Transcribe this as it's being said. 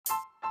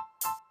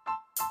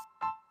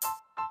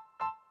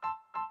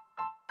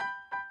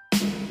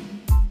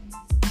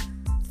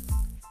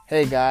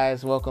Hey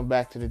guys, welcome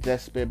back to the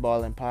Just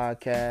Spitballin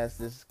podcast.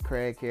 This is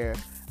Craig here.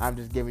 I'm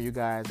just giving you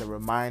guys a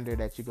reminder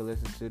that you can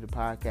listen to the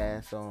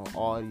podcast on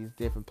all these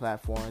different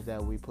platforms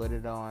that we put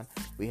it on.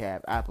 We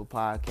have Apple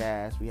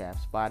Podcasts, we have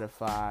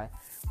Spotify,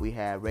 we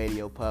have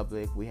Radio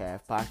Public, we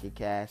have Pocket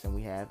Cast, and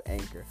we have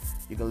Anchor.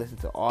 You can listen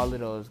to all of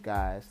those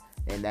guys,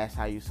 and that's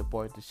how you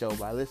support the show,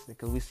 by listening,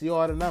 because we see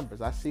all the numbers.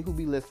 I see who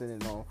be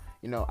listening on,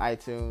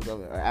 iTunes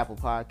or Apple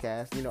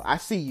Podcasts. I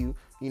see you,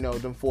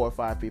 them 4 or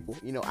 5 people.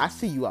 I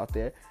see you out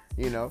there.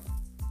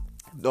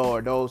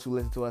 Or those who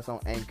listen to us on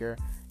Anchor,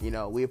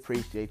 we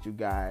appreciate you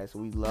guys.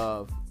 We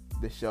love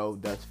the show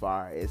thus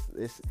far. It's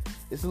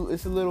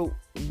a little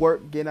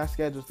work getting our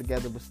schedules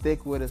together, but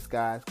stick with us,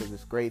 guys, because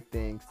it's great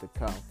things to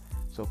come.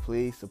 So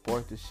please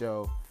support the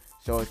show.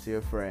 Show it to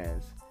your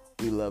friends.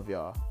 We love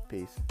y'all.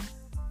 Peace.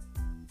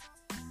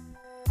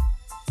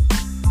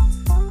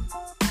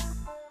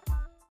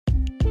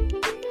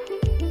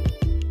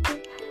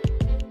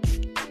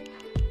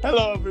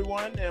 Hello,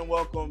 everyone, and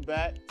welcome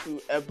back to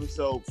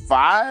episode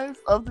 5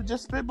 of the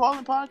Just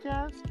Spitballin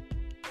podcast.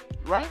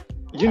 Right?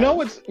 You know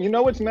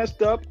what's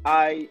messed up?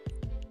 I've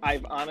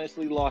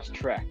honestly lost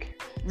track.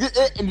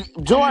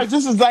 George,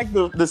 this is like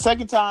the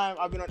second time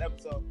I've been on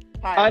episode.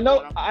 Hi, I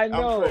know.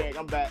 I'm Craig.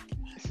 I'm back.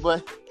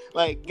 But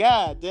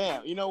god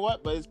damn, you know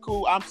what? But it's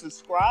cool. I'm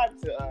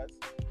subscribed to us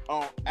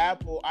on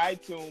Apple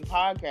iTunes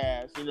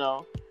podcast.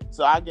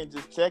 So I can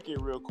just check it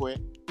real quick.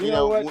 You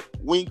know what?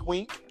 Wink,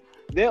 wink.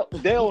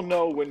 They'll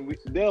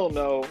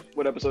know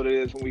what episode it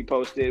is when we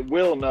post it.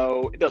 We'll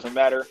know. It doesn't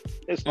matter.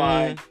 It's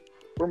fine.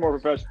 We're more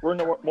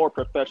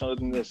professional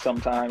than this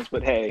sometimes,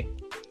 but hey,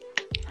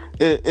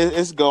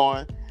 it's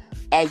going.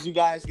 As you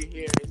guys can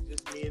hear, it's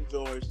just me and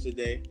George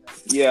today.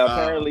 Yeah,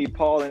 apparently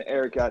Paul and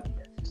Eric got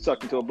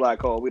sucked into a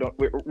black hole.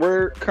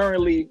 We're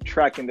currently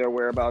tracking their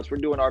whereabouts. We're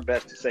doing our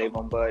best to save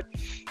them, but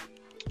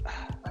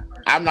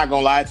I'm not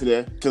gonna lie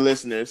to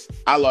listeners.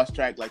 I lost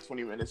track like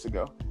 20 minutes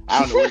ago. I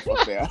don't know where the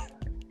fuck they are.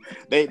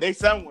 They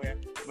somewhere,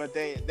 but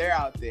they're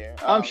out there.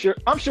 I'm sure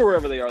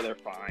wherever they are, they're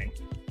fine.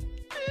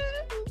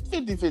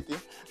 50-50.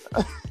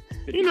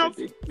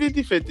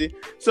 50-50.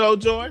 So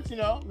George,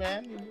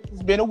 man,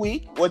 it's been a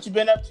week. What you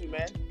been up to,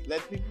 man?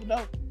 Let people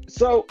know.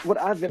 So what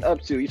I've been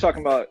up to? You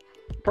talking about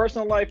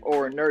personal life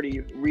or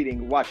nerdy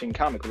reading, watching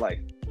comic life?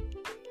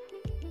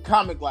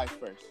 Comic life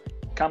first.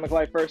 Comic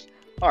life first.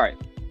 All right.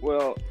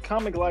 Well,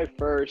 comic life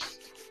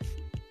first.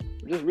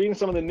 Just reading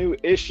some of the new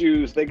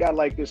issues. They got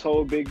like this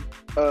whole big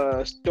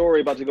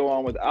story about to go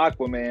on with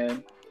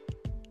Aquaman,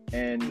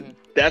 and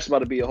that's about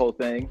to be a whole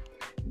thing.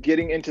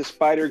 Getting into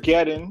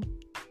Spider-Geddon,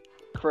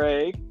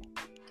 Craig.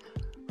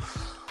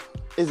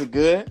 Is it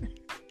good?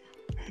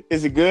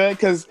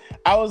 Because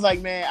I was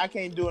like, man, I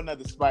can't do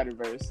another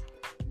Spider-Verse.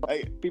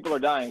 Like, people are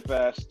dying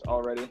fast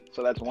already,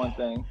 so that's one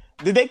thing.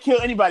 Did they kill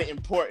anybody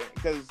important?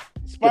 Because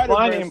Spider-Verse...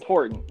 Define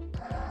important.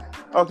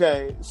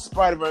 Okay,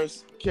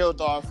 Spider-Verse killed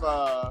off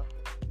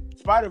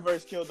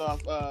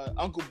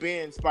Uncle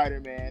Ben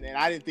Spider-Man, and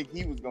I didn't think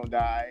he was gonna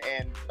die.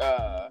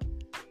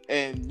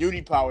 And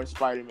Unipower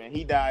Spider-Man,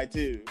 he died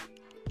too.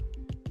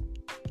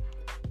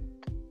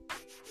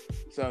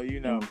 So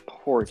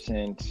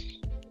important.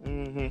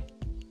 Mm-hmm.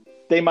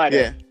 They might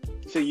have.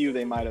 Yeah. To you,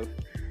 they might have.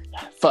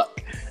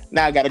 Fuck.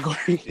 Now I gotta go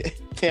read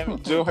it. Damn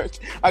it, George.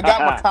 I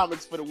got my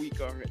comics for the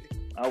week already.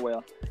 Oh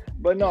well.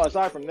 But no,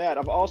 aside from that,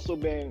 I've also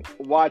been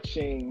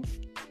watching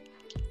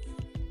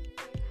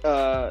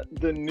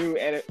the new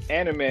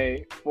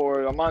anime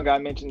for a manga I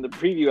mentioned in the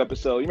preview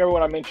episode. You remember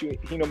when I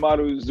mentioned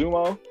Hinomaru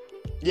Zumo?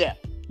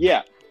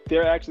 Yeah,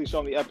 they're actually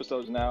showing the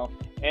episodes now,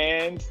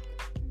 and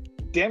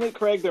damn it,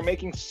 Craig, they're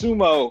making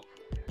sumo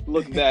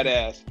look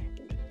badass.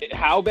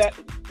 How bad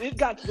it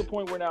got to the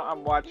point where now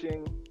I'm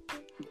watching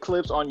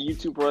clips on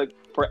YouTube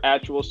for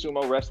actual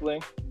sumo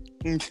wrestling.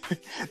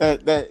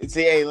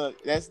 See, hey,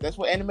 look, that's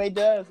what anime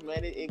does,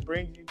 man. It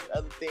brings you to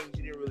other things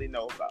you didn't really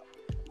know about.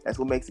 That's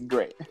what makes it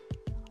great.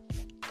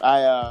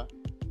 I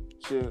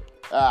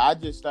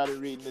just started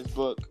reading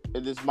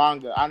this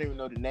manga. I don't even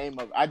know the name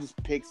of it. I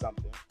just picked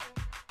something.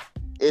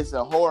 It's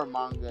a horror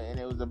manga, and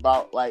it was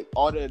about like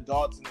all the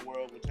adults in the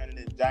world were turning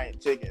into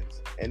giant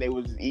chickens, and they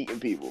was just eating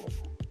people.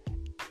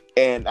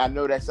 And I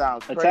know that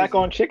sounds crazy. Attack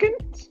on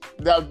Chickens?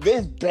 Now,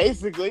 this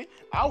basically,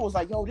 I was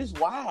like, yo, this is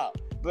wild,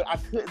 but I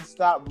couldn't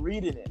stop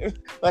reading it.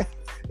 Like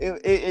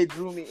it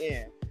drew me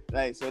in.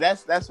 Like, so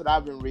that's what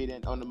I've been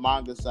reading on the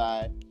manga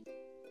side.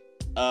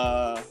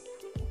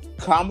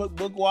 Comic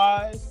book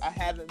wise, I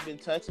haven't been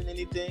touching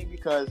anything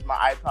because my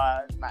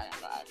iPad's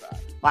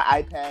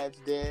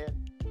dead.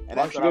 And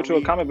why don't you go to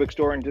a comic book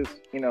store and just,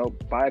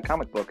 buy a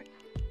comic book?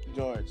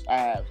 George, I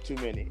have too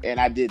many, and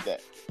I did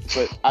that,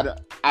 but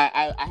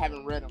I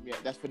haven't read them yet.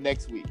 That's for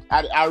next week.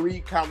 I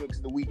read comics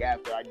the week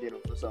after I get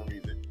them for some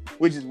reason,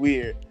 which is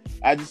weird.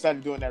 I just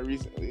started doing that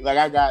recently. Like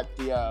I got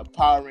the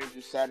Power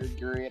Rangers Shattered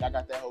Grid. I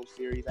got that whole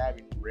series. I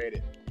haven't even read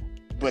it,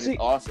 but it's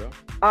awesome.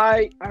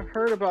 I've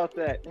heard about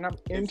that, and I'm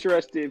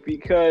interested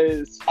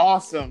because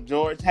awesome,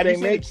 George. Have you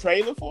seen the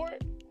trailer for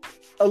it?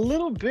 A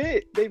little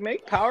bit. They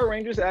make Power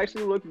Rangers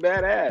actually look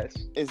badass.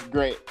 It's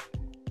great.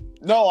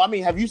 No, I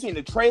mean, have you seen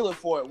the trailer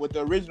for it with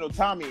the original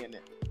Tommy in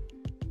it?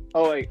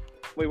 Oh, wait,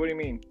 what do you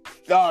mean?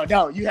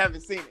 No, you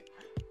haven't seen it.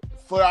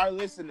 For our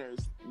listeners,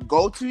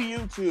 go to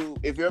YouTube.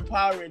 If you're a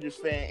Power Rangers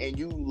fan and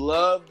you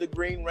love the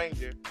Green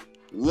Ranger,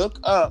 look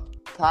up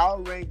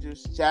Power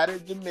Rangers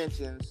Shattered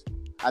Dimensions.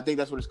 I think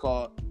that's what it's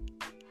called.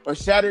 Or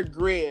Shattered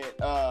Grid.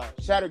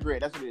 Shattered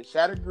Grid, that's what it is.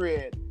 Shattered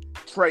Grid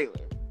trailer.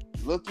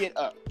 Look it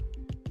up.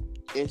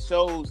 It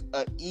shows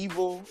a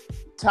evil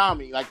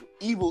Tommy, like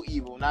evil,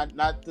 not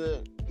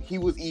the he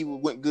was evil,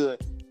 went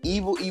good.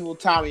 Evil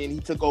Tommy, and he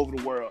took over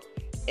the world.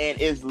 And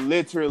it's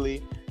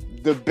literally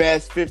the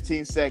best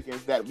 15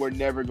 seconds that we're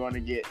never going to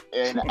get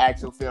in an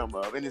actual film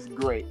of, and it's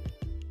great.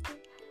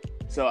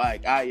 So I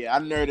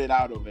nerded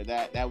out over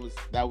that. That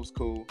was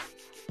cool.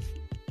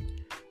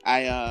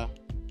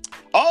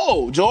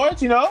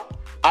 George,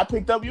 I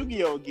picked up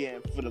Yu-Gi-Oh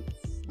again for the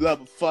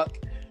love of fuck.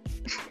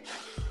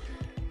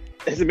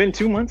 Has it been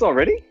 2 months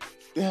already?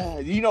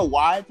 Do you know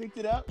why I picked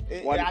it up?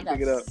 Why did you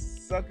pick it up?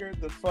 Suckered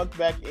the fuck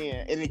back in,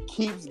 and it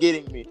keeps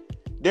getting me.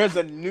 There's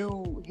a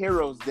new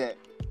Heroes deck,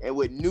 and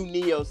with new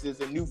Neoses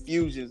and new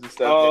fusions and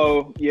stuff.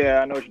 Oh, yeah,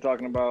 I know what you're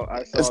talking about.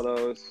 I saw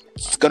those.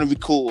 It's gonna be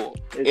cool.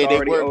 It's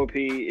already OP.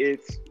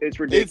 It's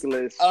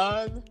ridiculous.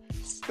 It's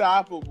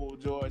unstoppable,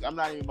 George. I'm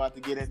not even about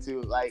to get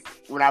into like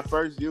when I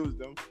first used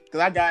them because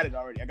I got it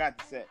already. I got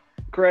the set.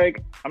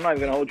 Craig, I'm not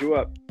even gonna hold you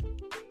up.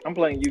 I'm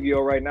playing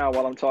Yu-Gi-Oh right now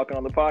while I'm talking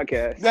on the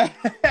podcast.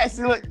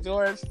 See, look,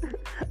 George.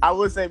 I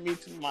would say me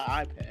too. My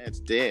iPad's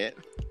dead.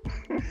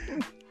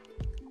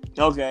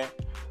 Okay.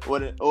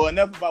 Well,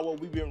 enough about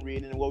what we've been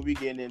reading and what we're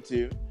getting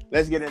into.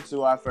 Let's get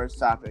into our first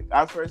topic.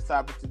 Our first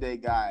topic today,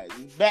 guys,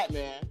 is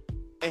Batman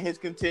and his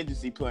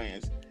contingency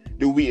plans.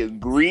 Do we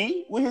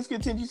agree with his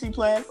contingency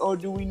plans or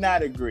do we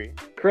not agree?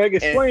 Craig,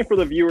 explain for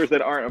the viewers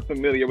that aren't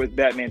familiar with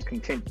Batman's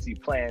contingency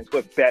plans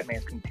what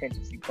Batman's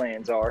contingency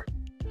plans are.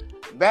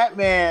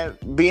 Batman,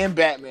 being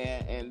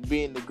Batman and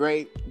being the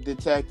great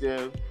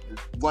detective,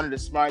 one of the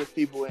smartest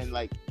people in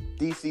like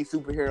DC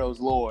superheroes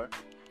lore,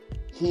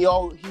 he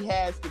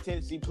has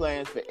contingency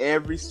plans for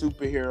every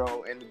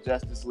superhero in the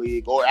Justice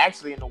League, or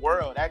actually in the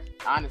world.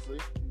 Honestly,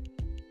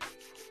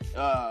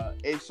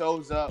 it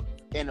shows up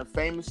in a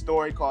famous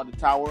story called the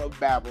Tower of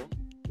Babel.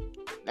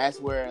 That's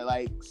where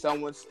like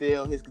someone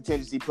steals his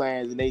contingency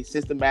plans and they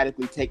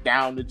systematically take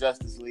down the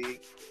Justice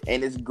League,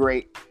 and it's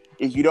great.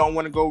 If you don't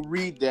want to go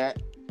read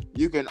that,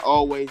 you can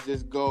always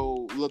just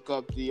go look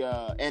up the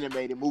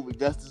animated movie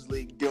Justice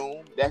League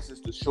Doom. That's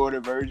just the shorter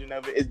version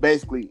of it. It's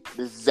basically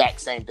the exact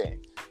same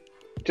thing.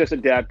 Just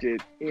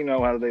adapted,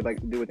 how they like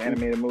to do with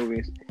animated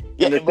movies.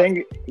 Yeah, and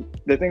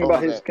the thing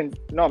about his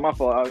no, my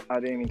fault.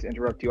 I didn't mean to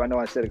interrupt you. I know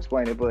I said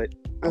explain it, but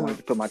I wanted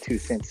to put my 2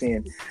 cents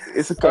in.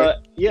 It's okay.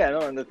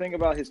 And the thing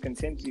about his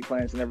contingency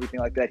plans and everything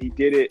like that, he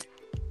did it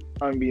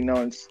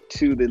unbeknownst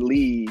to the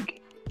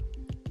league.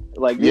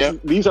 Like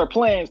these are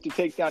plans to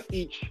take down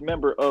each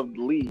member of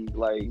the league.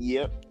 Like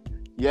yep,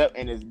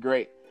 and it's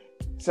great.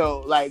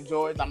 So, like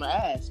George, I'm gonna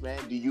ask, man,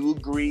 do you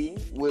agree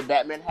with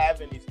Batman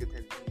having these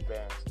contingency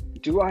plans?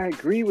 Do I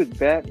agree with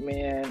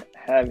Batman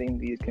having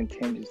these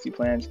contingency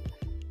plans?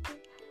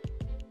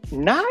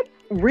 Not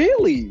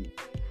really.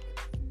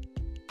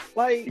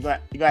 Like you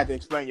got to have to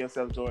explain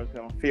yourself, George.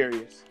 Because I'm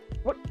furious.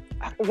 What?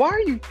 Why are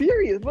you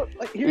furious?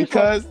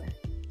 Because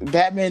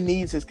Batman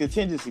needs his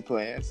contingency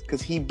plans.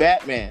 Because he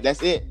Batman.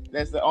 That's it.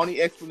 That's the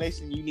only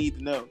explanation you need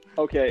to know.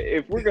 Okay,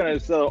 if we're gonna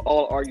settle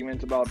all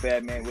arguments about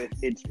Batman with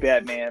it's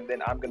Batman,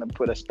 then I'm gonna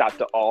put a stop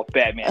to all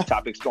Batman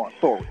topics going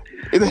forward.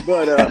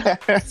 But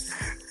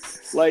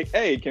like,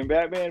 hey, can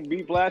Batman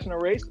beat Flash in a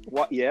race?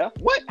 What? Yeah.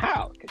 What?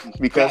 How?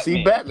 Because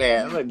he's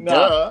Batman. Like,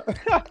 duh.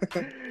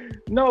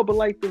 No, but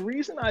like the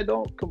reason I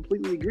don't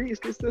completely agree is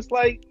because it's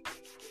like,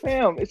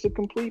 fam, it's a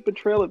complete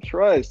betrayal of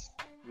trust.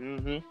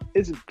 Mm-hmm.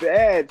 It's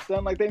bad,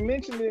 son. Like they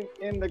mentioned it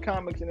in the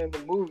comics and in the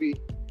movie,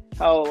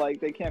 how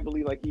like they can't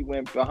believe like he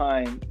went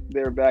behind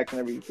their backs and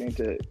everything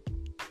to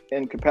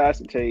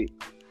incapacitate.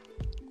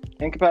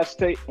 Am I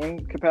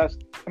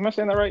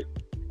saying that right?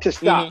 To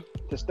stop. Mm-hmm.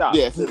 To stop.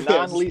 Yes. To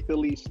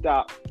non-lethally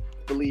stop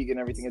the league and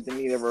everything if the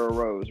need ever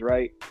arose,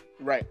 right?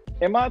 Right.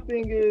 And my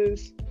thing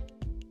is,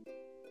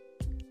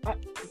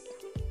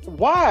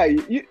 why?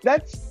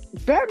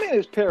 Batman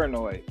is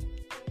paranoid.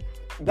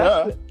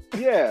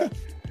 Yeah.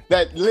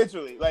 That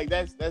literally, like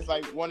that's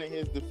like one of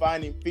his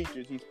defining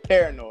features. He's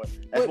paranoid.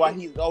 That's why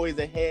he's always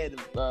ahead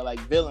of like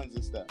villains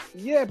and stuff.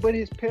 Yeah, but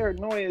his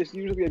paranoia is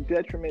usually a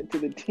detriment to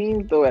the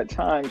team, though. At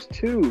times,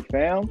 too,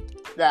 fam.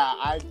 Now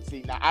I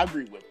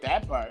agree with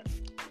that part.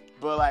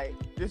 But like,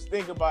 just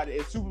think about it.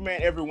 If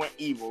Superman ever went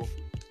evil,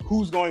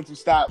 who's going to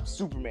stop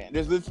Superman?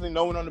 There's literally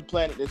no one on the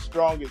planet that's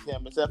strong as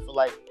him, except for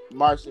like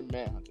Martian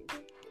Manhunter.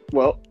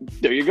 Well,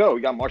 there you go.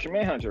 You got Martian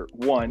Manhunter.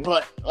 One.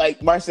 But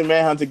like Martian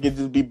Manhunter could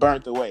just be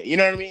burnt away. You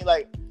know what I mean?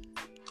 Like,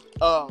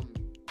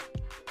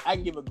 I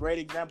can give a great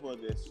example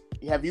of this.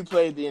 Have you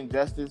played the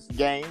Injustice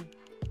game?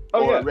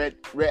 Oh, or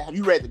yeah. Have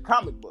you read the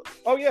comic book?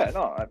 Oh yeah,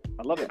 no, I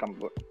love the comic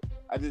book.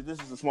 This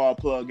is a small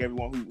plug.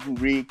 Everyone who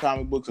read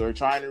comic books or are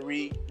trying to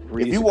read.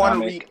 If you want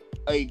to read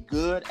a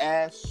good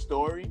ass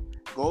story,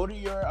 go to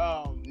your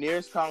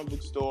nearest comic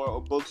book store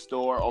or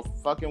bookstore or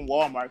fucking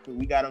Walmart, because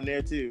we got them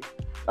there too.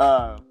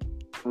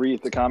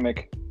 Read the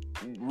comic.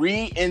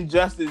 Read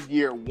Injustice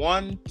Year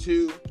 1,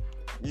 2.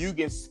 You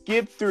can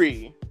skip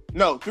 3.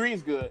 No, 3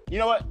 is good. You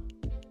know what?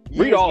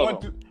 Read all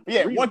of them.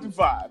 1 through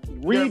 5.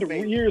 Read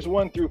years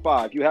 1 through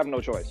 5. You have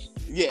no choice.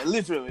 Yeah,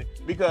 literally.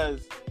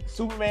 Because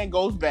Superman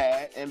goes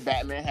bad and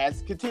Batman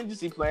has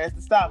contingency plans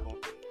to stop him.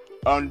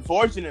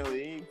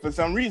 Unfortunately, for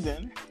some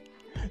reason,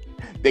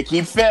 they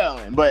keep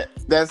failing. But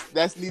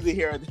that's neither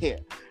here nor there.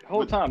 The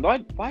whole time.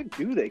 Why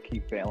do they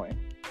keep failing?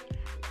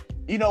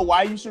 You know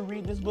why you should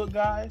read this book,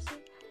 guys?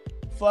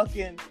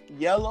 Fucking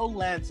Yellow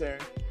Lantern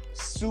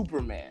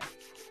Superman.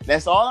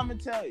 That's all I'm gonna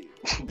tell you.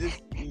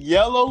 This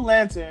Yellow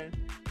Lantern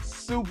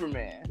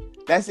Superman.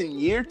 That's in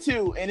year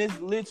 2, and it's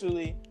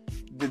literally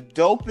the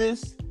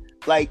dopest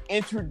like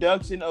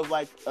introduction of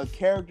like a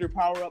character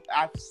power up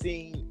I've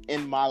seen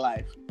in my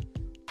life.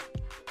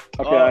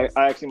 Okay,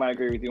 I actually might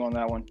agree with you on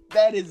that one.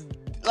 That is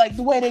like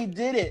the way they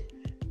did it.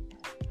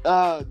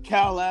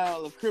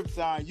 Kal-El of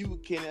Krypton, you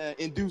can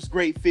induce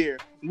great fear.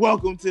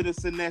 Welcome to the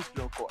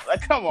Sinestro Corps.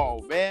 Like, come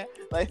on, man.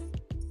 Like,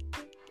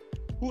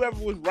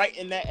 whoever was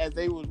writing that as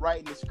they was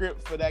writing the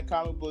script for that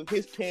comic book,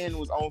 his pen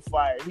was on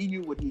fire. He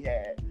knew what he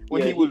had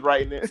when he was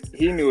writing it.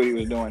 He knew what he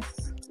was doing.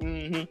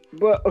 Mm-hmm.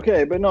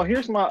 But no,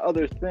 here's my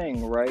other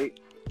thing, right?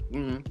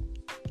 Mm-hmm.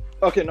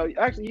 Okay, no,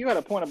 actually, you had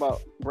a point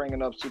about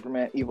bringing up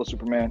Superman, evil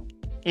Superman.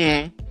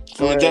 Mm-hmm.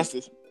 So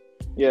Injustice.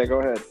 Yeah, go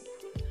ahead.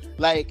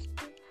 Like,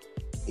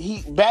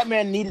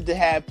 Batman needed to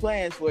have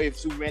plans for if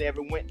Superman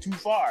ever went too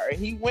far, and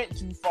he went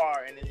too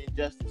far in an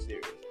Injustice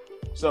series.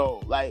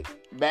 So, like,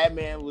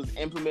 Batman was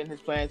implementing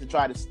his plans to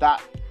try to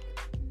stop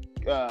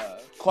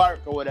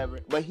Clark or whatever,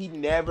 but he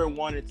never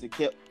wanted to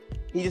kill.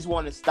 He just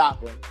wanted to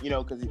stop him,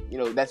 because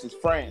that's his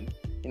friend.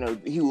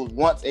 He was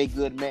once a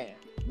good man.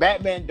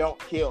 Batman don't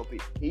kill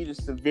people. He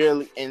just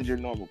severely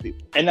injured normal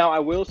people. And now I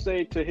will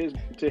say to his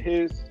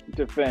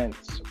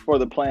defense for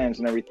the plans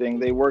and everything,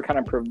 they were kind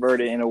of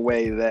perverted in a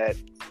way that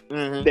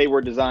they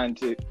were designed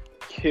to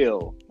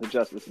kill the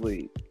Justice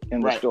League in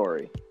the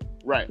story.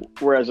 Right.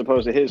 Whereas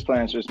opposed to his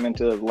plans just meant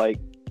to, like,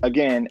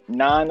 again,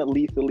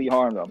 non-lethally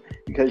harm them.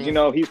 Because,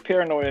 he's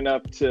paranoid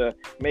enough to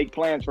make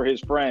plans for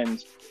his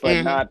friends,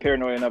 but not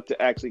paranoid enough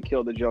to actually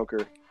kill the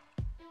Joker.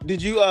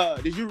 Did you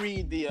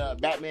read the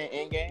Batman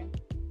Endgame?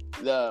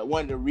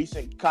 One of the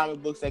recent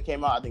comic books that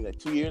came out, I think, like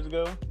 2 years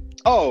ago.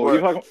 Oh,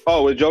 you're talking?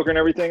 Oh, with Joker and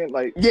everything,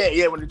 like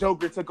yeah, when the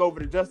Joker took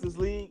over the Justice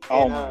League.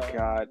 Oh my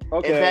God!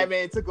 Okay, and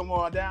Batman took them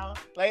all down.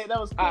 Like, that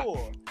was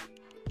cool.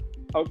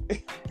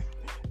 Okay.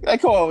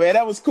 Like, come on, man,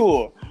 that was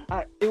cool.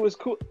 It was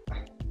cool.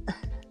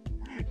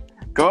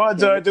 Go on,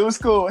 George. It was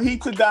cool. He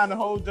took down the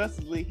whole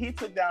Justice League. He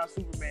took down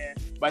Superman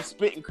by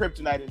spitting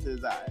kryptonite into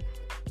his eye.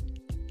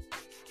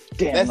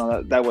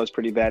 Damn, that was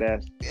pretty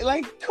badass.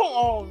 Like, come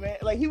on, man.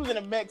 Like, he was in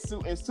a mech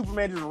suit and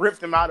Superman just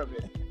ripped him out of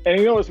it. And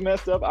you know what's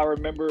messed up? I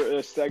remember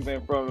a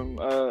segment from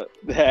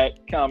that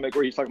comic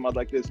where he's talking about,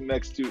 like, this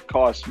mech suit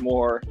costs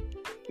more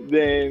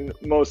than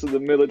most of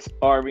the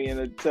army and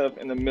the stuff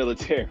in the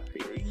military.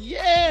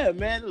 Yeah,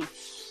 man.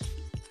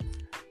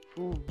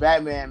 Ooh,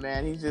 Batman,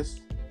 man. He's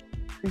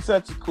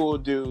such a cool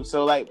dude.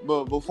 So, like,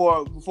 but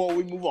before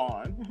we move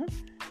on,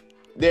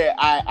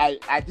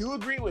 I do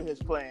agree with his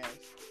plans.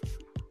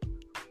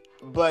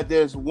 But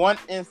there's one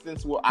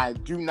instance where I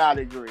do not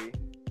agree,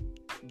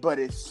 but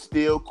it's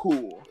still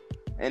cool.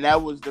 And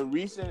that was the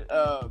recent,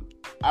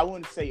 I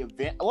wouldn't say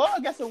event. Well, I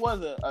guess it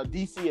was a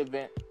DC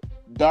event,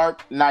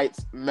 Dark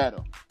Knight's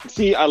Metal.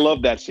 See, I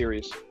love that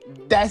series.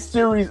 That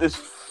series is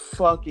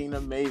fucking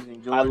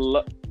amazing,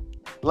 George.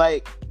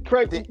 Like,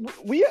 Craig, do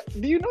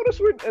you notice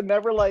we're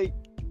never like,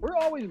 we're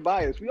always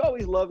biased. We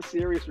always love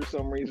series for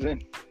some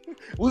reason.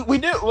 we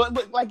do,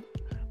 but like,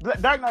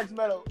 Dark Knight's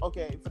Metal,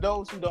 okay, for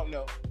those who don't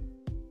know,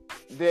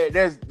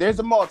 there's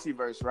a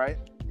multiverse, right?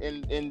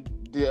 In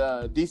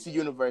the DC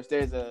universe,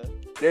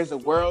 there's a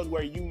world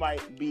where you might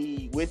have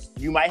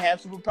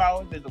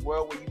superpowers. There's a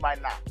world where you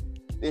might not.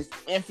 There's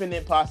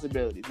infinite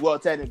possibilities. Well,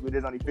 technically,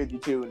 there's only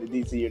 52 in the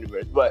DC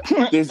universe, but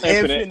there's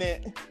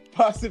infinite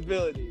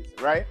possibilities,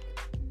 right?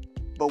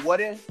 But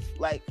what if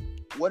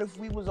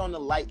we was on the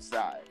light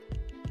side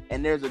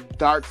and there's a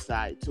dark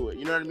side to it?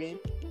 You know what I mean?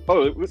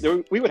 Oh,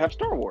 we would have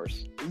Star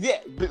Wars.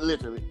 Yeah,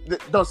 literally.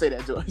 Don't say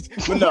that, George.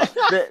 But no,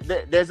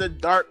 there's a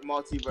dark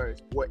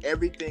multiverse where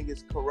everything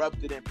is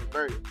corrupted and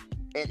perverted.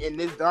 And in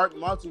this dark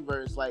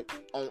multiverse, like,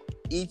 on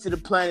each of the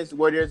planets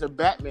where there's a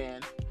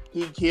Batman,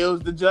 he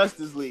kills the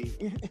Justice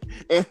League.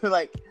 And,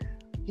 like,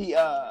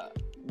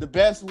 the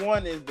best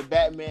one is the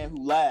Batman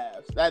who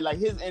laughs. That, like,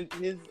 his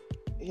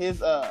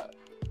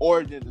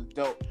origins is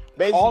dope.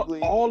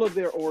 Basically, all of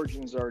their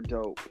origins are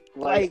dope.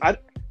 Like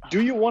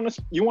do you want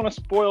to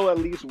spoil at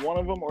least one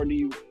of them, or do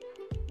you?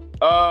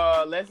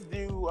 Let's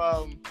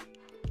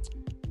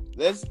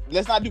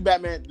not do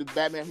Batman. The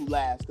Batman who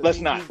laughs. Let's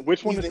not.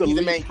 Which one is the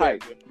least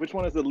hype? Which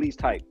one is the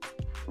least hype?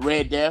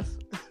 Red Death.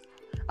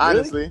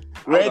 Honestly,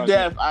 really? Red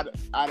Death. I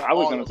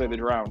was gonna say the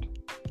Drowned.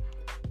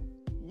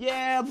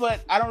 Yeah,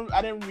 but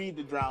I didn't read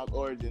the Drowned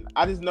origin.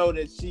 I just know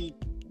that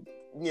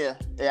Yeah,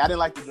 I didn't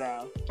like the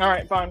drown. All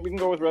right, fine. We can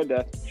go with Red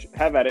Death.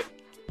 Have at it.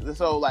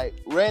 So like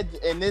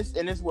in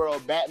this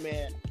world,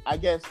 Batman, I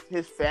guess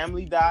his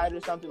family died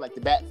or something, like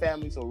the Bat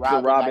family. So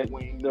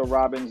Nightwing, the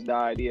Robins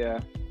died. Yeah.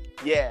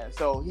 Yeah.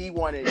 So he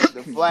wanted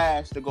the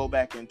Flash to go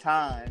back in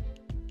time,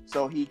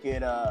 so he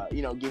could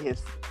get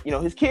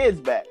his kids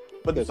back.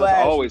 But the Flash,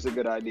 that's always a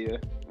good idea.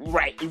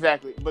 Right.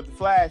 Exactly. But the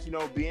Flash,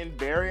 being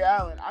Barry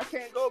Allen, I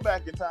can't go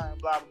back in time.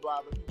 Blah blah blah.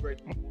 But he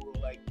breaks the rule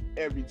like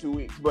every 2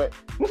 weeks. But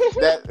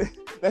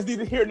that's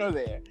neither here nor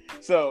there.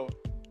 So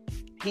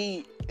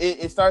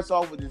it starts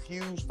off with this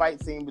huge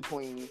fight scene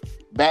between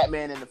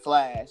Batman and the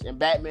Flash, and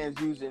Batman's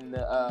using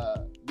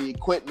the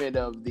equipment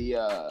of the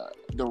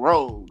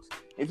Rogues.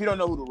 If you don't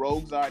know who the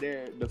Rogues are,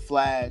 they're the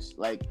Flash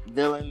like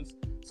villains.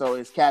 So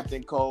it's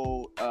Captain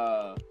Cold,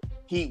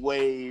 Heat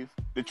Wave,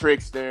 the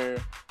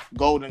Trickster,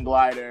 Golden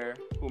Glider,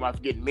 who am I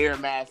forgetting, Mirror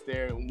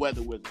Master, and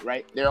Weather Wizard.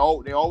 Right? They're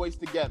always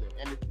together.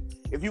 And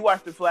if you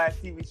watch the Flash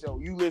TV show,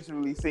 you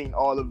literally seen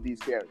all of these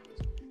characters.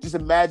 Just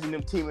imagine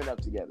them teaming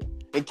up together.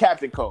 And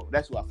Captain Cold,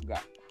 that's who I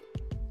forgot.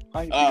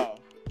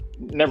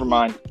 Never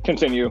mind.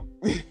 Continue.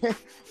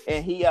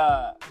 And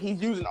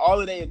he's using all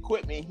of their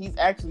equipment. He's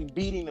actually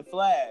beating the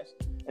Flash.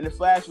 And the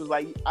Flash was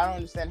like, I don't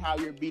understand how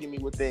you're beating me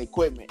with the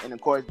equipment. And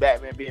of course,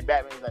 Batman being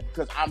Batman is like,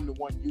 because I'm the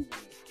one using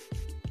it.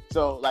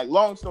 So, like,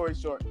 long story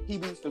short, he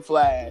beats the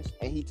Flash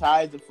and he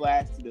ties the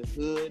Flash to the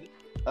hood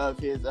of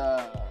his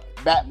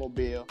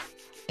Batmobile,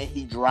 and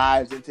he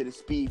drives into the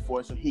Speed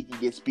Force so he can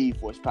get Speed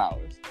Force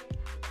powers.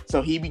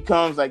 So he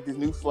becomes like this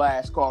new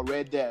Flash called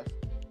Red Death,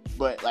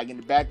 but like in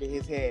the back of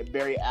his head,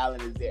 Barry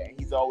Allen is there, and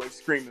he's always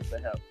screaming for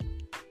help,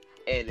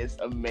 and it's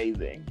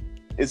amazing.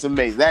 It's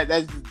amazing.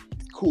 That's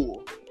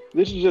cool.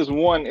 This is just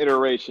one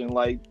iteration.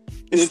 Like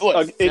it's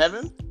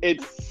 7.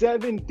 It's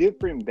 7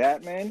 different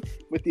Batman,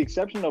 with the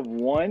exception of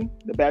one,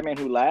 the Batman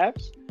Who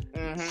Laughs.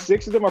 Mm-hmm.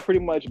 6 of them are pretty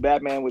much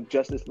Batman with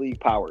Justice League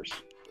powers.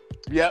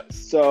 Yep.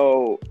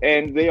 So,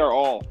 and they are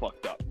all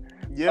fucked up.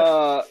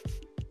 Yeah.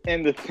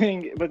 And the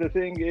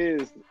thing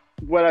is,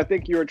 what I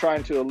think you were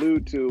trying to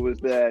allude to was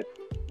that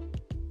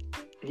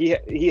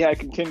he had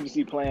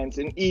contingency plans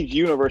in each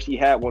universe. He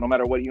had one, no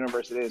matter what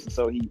universe it is, and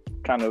so he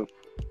kind of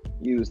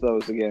used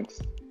those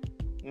against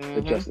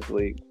the Justice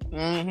League.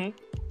 Mm-hmm.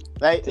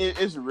 Like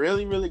it's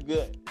really, really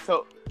good.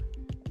 So,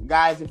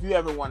 guys, if you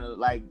ever want to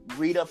like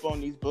read up on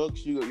these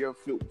books, you're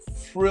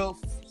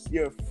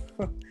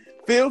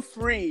feel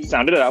free.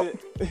 Sound it out.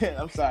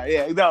 I'm sorry.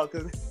 Yeah, no,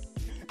 because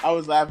I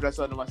was laughing at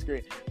something on my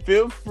screen.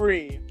 Feel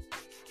free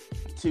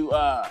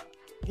to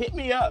hit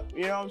me up.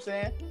 You know what I'm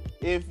saying?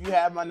 If you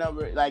have my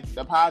number, like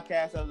the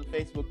podcast or the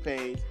Facebook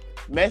page,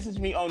 message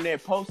me on there,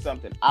 post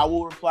something. I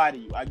will reply to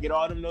you. I get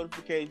all the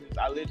notifications.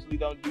 I literally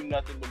don't do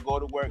nothing but go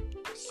to work,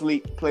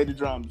 sleep, play the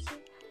drums.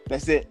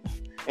 That's it.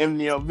 And,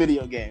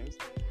 video games.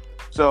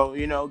 So,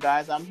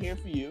 guys, I'm here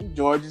for you.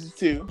 George is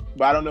too,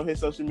 but I don't know his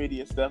social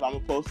media stuff. I'm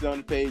going to post it on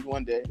the page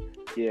one day.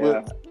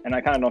 Yeah, and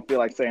I kind of don't feel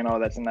like saying all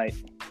that tonight.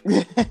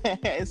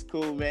 It's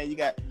cool, man. You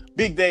got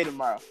big day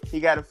tomorrow. He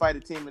got to fight a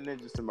team of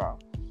ninjas tomorrow.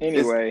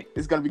 Anyway.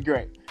 It's going to be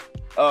great.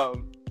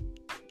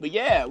 But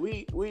yeah,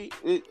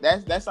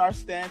 that's our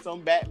stance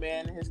on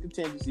Batman and his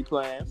contingency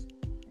plans.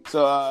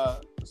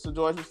 So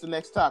George, what's the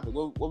next topic?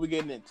 What we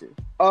getting into?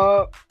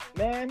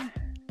 Man,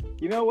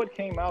 you know what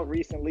came out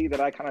recently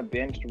that I kind of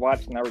binge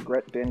watched and I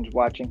regret binge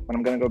watching, but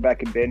I'm gonna go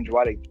back and binge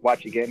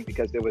watch again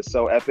because it was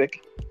so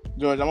epic.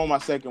 George, I'm on my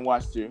second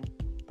watch too,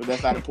 but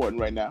that's not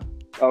important right now.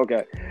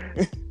 Okay.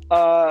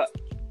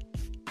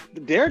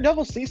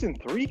 Daredevil season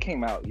 3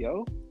 came out,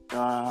 yo.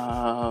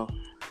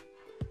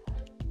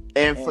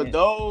 And for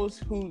those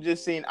who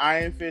just seen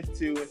Iron Fist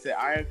 2 and said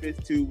Iron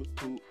Fist 2 was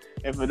cool,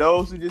 and for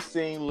those who just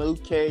seen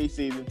Luke Cage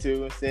season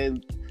 2 and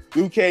said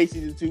Luke Cage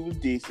season 2 was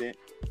decent,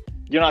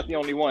 you're not the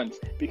only ones,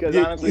 because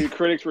honestly, the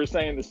critics were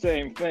saying the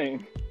same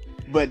thing.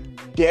 But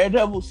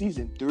Daredevil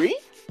season 3?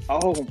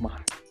 Oh my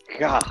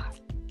god.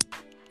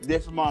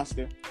 Different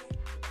monster.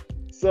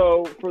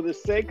 So, for the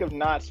sake of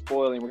not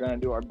spoiling, we're going to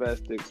do our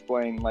best to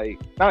explain,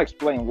 not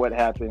explain what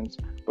happens,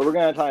 but we're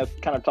going to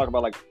kind of talk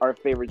about, our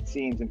favorite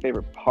scenes and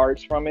favorite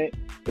parts from it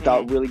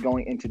without really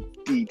going into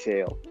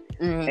detail.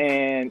 Mm-hmm.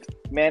 And,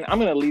 man, I'm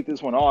going to leave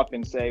this one off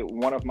and say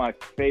one of my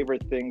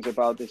favorite things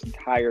about this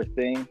entire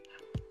thing,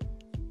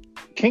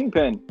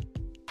 Kingpin.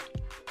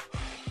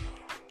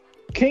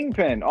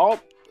 Kingpin.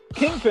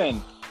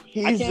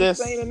 He's I can't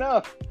say it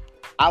enough.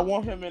 I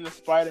want him in the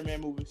Spider-Man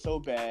movie so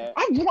bad.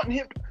 I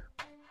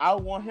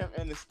want him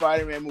in the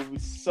Spider-Man movie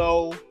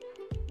so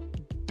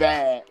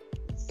bad.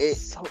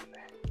 So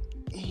bad.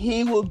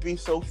 He would be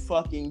so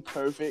fucking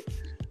perfect.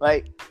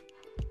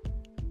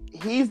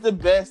 He's the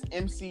best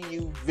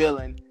MCU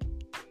villain,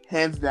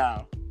 hands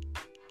down.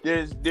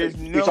 There's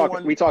no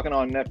one. We talking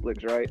on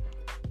Netflix, right?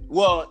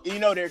 Well,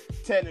 they're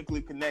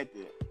technically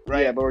connected,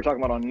 right? Yeah, but we're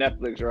talking about on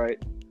Netflix,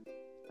 right?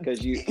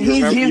 Because you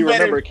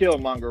remember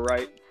Killmonger,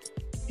 right?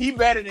 He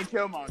better than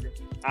Killmonger.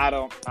 I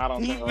don't.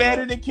 He's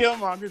better than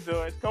Killmonger,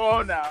 George. Come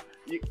on now.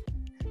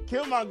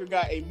 Killmonger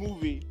got a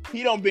movie.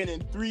 He done been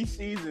in 3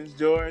 seasons,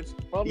 George.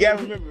 Well, you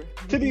gotta remember.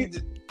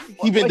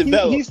 He's been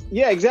developed.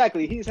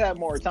 Exactly. He's had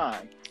more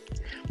time.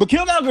 But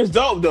Killmonger's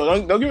dope, though.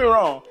 Don't get me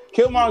wrong.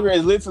 Killmonger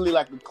is literally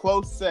like a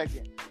close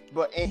second.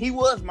 And he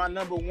was my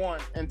number one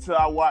until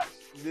I watched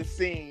this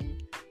scene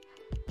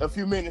a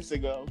few minutes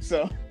ago.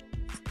 So,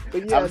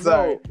 I'm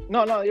sorry.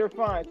 No, you're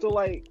fine. So,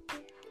 like,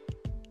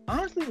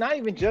 honestly, not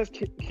even just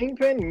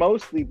Kingpin,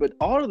 mostly, but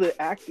all of the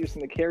actors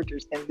and the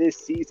characters in this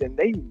season,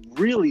 they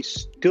really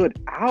stood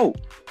out.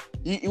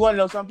 You want to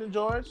know something,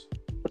 George?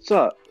 What's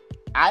up?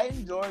 I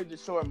enjoyed the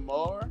show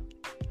more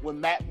when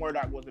Matt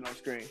Murdock wasn't on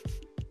screen.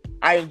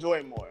 I enjoy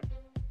it more.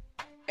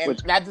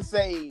 And not to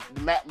say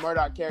the Matt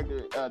Murdock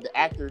character, the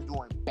actor is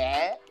doing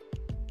bad.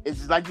 It's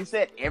just like you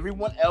said,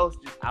 everyone else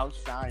just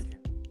outshined him.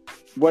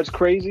 What's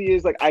crazy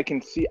is, like, I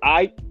can see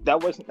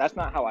that's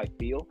not how I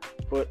feel,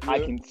 but I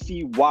can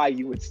see why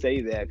you would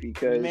say that,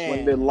 because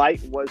when the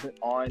light wasn't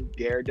on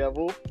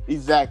Daredevil,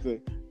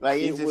 exactly,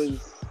 like it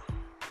was.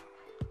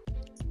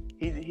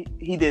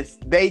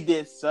 They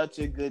did such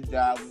a good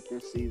job with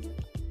this season.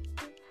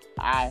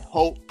 I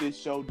hope this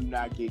show do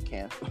not get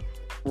canceled.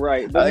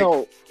 Right, but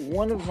no,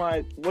 one of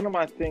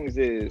my things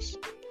is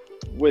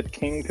with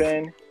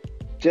Kingpin,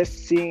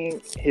 just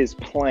seeing his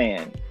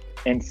plan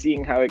and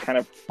seeing how it kind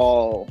of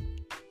all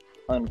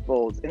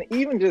unfolds, and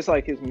even just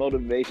like his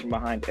motivation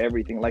behind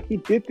everything. Like, he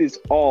did this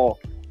all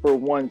for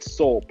one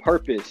sole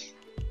purpose.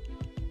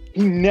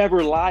 He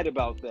never lied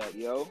about that,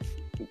 yo.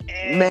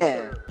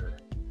 Man,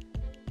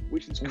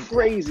 which is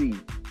crazy.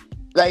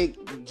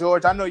 Like,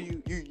 George, I know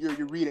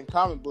you're reading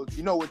comic books.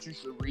 You know what you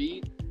should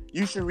read?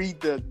 You should read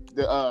the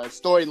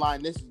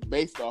storyline this is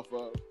based off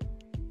of.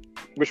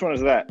 Which one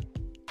is that?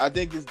 I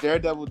think it's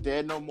Daredevil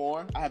Dead No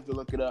More. I have to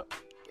look it up.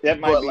 That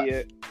might be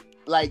it.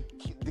 Like,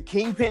 the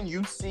Kingpin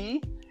you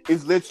see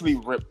is literally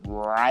ripped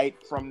right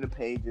from the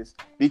pages,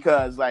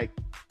 because, like,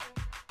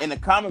 in the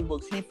comic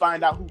books, he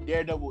find out who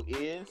Daredevil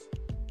is,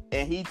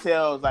 and he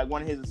tells, like,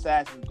 one of his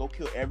assassins, go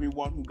kill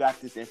everyone who got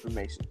this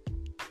information.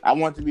 I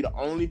want to be the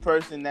only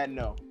person that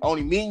know.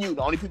 Only me and you,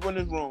 the only people in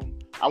this room.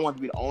 I want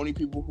to be the only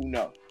people who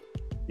know.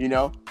 You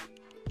know?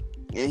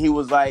 And he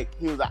was like,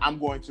 I'm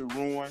going to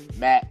ruin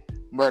Matt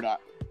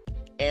Murdock.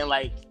 And,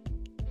 like,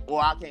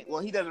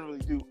 he doesn't really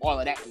do all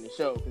of that in the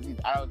show, because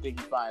I don't think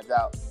he finds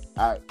out.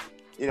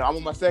 I'm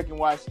on my second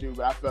watch through,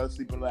 but I fell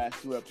asleep in the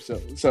last 2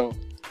 episodes. So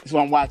that's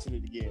why I'm watching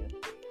it again.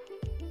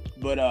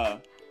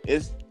 But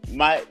it's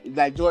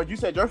George, you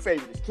said your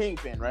favorite is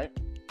Kingpin, right?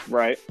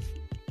 Right.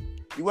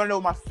 You want to know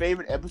what my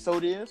favorite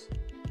episode is?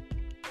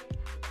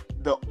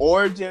 The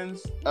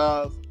origins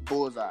of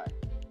Bullseye.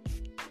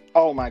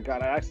 Oh my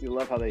god, I actually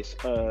love how they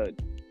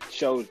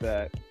showed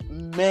that.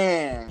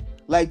 Man,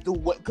 like,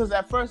 because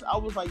at first I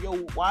was like, yo,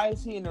 why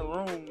is he in the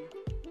room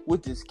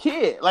with this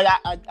kid? Like,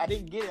 I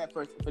didn't get it at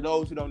first. For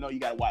those who don't know, you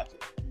gotta watch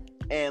it.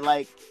 And,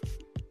 like,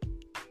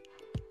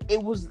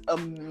 it was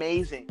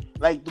amazing.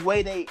 Like, the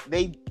way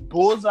they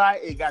Bullseye,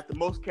 it got the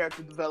most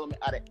character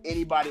development out of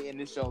anybody in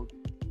this show.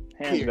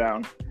 Hands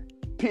down.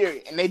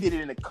 Period. And they did it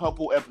in a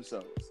couple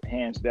episodes.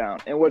 Hands down.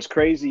 And what's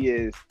crazy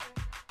is,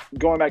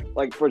 going back,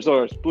 like, for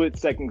a split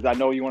second, because I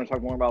know you want to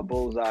talk more about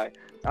Bullseye,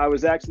 I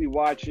was actually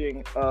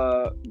watching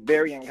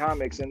Variant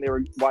Comics, and they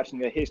were watching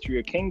the history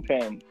of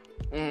Kingpin,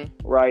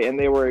 right? And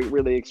they were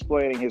really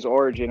explaining his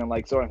origin and,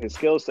 like, sort of his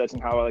skill sets,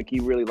 and how, like, he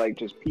really, like,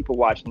 just people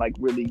watching, like,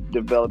 really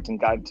developed and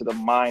got into the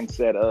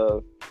mindset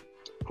of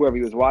whoever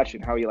he was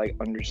watching, how he, like,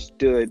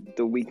 understood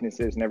the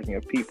weaknesses and everything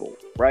of people,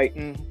 right?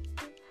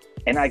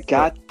 And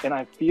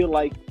I feel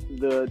like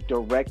the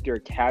director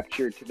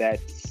captured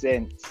that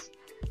sense,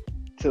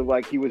 to,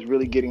 like, he was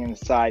really getting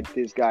inside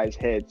this guy's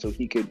head so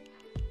he could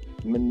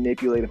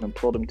manipulate him and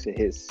pull him to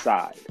his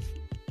side,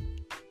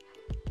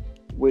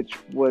 which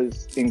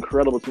was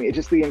incredible to me. It's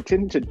just the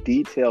attention to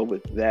detail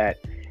with that,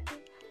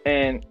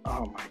 and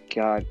oh my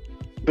god!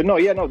 But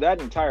that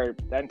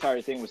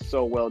entire thing was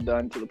so well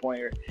done, to the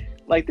point where,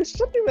 like, this is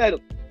something that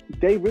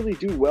they really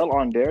do well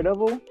on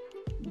Daredevil.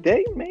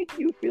 They make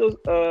you feel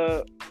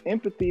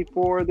empathy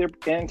for their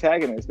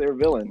antagonists, their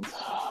villains.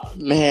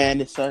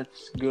 Man, it's such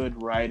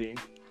good writing.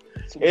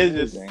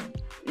 It's just,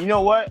 you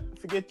know what?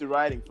 Forget the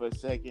writing for a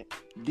second.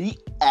 The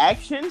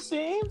action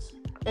scenes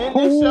in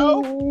this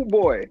show. Oh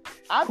boy!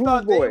 I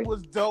thought they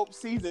was dope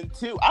season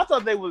 2. I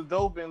thought they was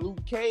dope in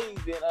Luke Cage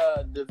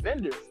and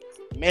Defenders.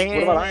 Man,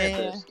 what about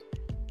Iron Fist?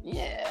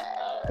 Yeah.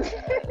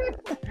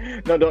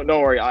 No, don't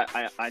worry.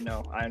 I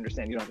know. I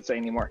understand. You don't have to say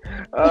anymore.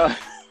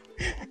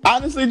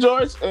 Honestly,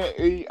 George,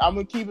 I'm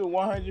gonna keep it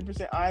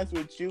 100% honest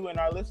with you and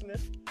our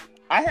listeners.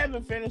 I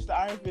haven't finished the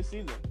Iron Fist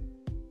season.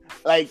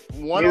 Like,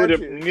 neither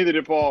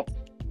did Paul.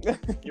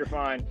 You're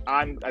fine.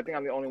 I think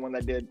I'm the only one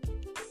that did.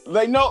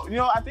 Like, no,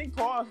 I think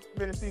Paul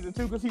finished season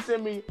 2, because he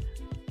sent me,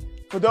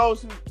 for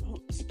those who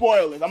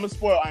spoilers, I'm gonna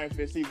spoil Iron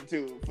Fist season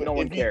 2. No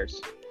one cares.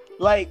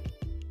 Like,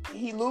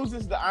 he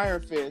loses the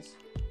Iron Fist,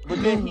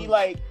 but then he,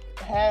 like,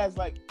 has,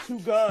 like, 2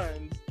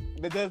 guns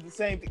that does the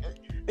same thing.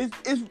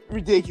 It's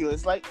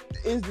ridiculous. Like,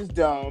 it's just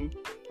dumb.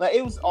 Like,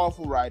 it was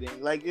awful writing.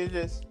 Like, it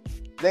just,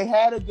 they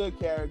had a good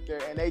character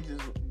and they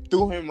just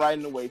threw him right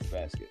in the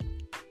wastebasket.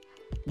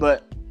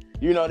 But,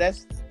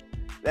 that's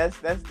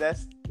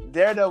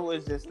Daredevil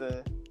is just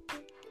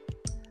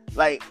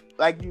like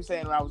you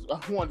saying. I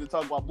wanted to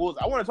talk about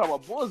Bullseye. I want to talk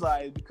about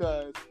Bullseye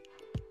because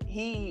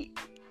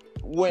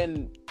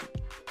when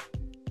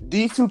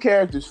these two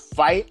characters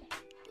fight,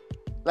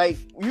 like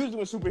usually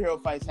when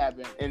superhero fights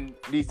happen in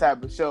these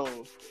type of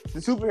shows, the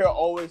superhero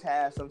always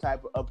has some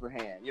type of upper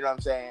hand. You know what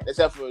I'm saying?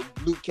 Except for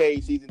Luke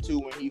Cage season 2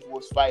 when he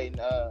was fighting.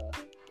 I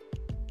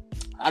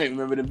don't even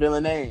remember the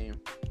villain name.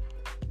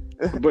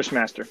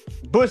 Bushmaster.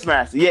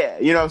 Yeah.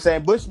 You know what I'm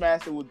saying?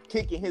 Bushmaster was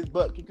kick his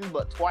butt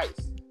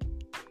twice.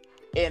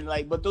 And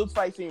but those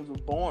fight scenes were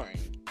boring,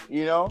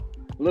 you know?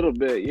 A little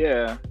bit,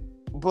 yeah.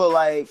 But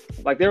like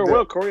they were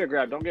well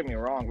choreographed, don't get me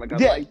wrong. Like I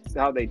liked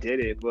how they did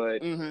it, but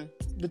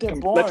but they're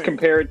boring. Let's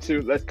compare it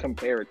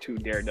to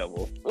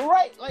Daredevil.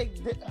 Right, like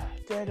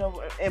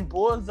Daredevil and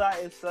Bullseye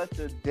is such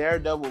a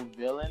Daredevil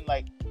villain.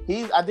 Like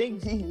I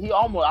think he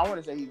almost, I want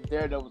to say he's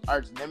Daredevil's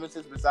arch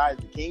nemesis besides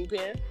the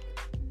Kingpin.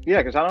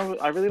 Yeah, because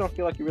I really don't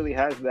feel like he really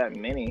has that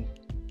many.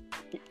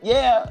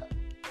 Yeah.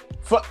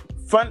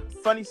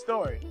 Funny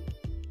story.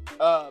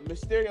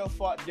 Mysterio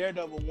fought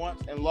Daredevil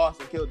once and lost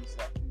and killed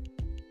himself.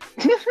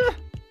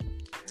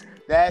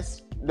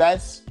 That's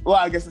well,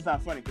 I guess it's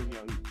not funny because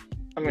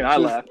I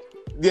laughed.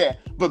 Yeah,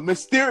 but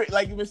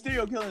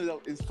Mysterio killing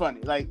himself is funny,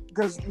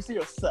 because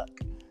Mysterio suck.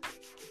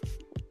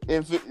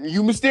 If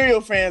you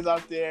Mysterio fans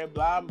out there,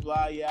 blah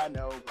blah, yeah, I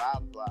know, blah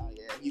blah,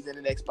 yeah, he's in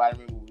the next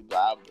Spider-Man movie,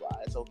 blah blah,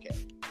 it's okay.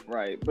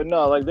 Right, but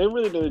no, they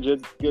really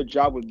did a good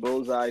job with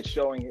Bullseye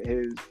showing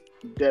his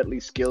deadly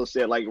skill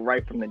set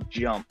right from the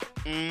jump.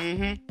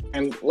 Mm-hmm.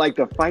 And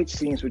the fight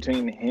scenes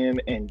between him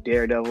and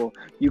Daredevil,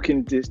 you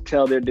can just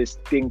tell their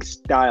distinct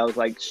styles,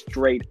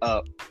 straight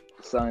up,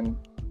 son.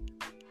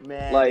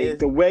 Man,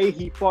 the way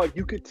he fought,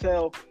 you could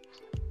tell.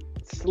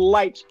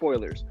 Slight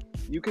spoilers.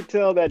 You could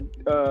tell that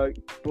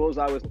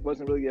Bullseye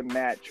wasn't really a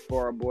match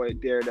for our boy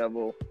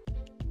Daredevil.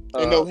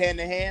 And no hand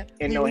to hand.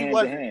 To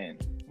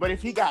hand. But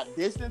if he got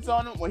distance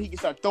on him, when he could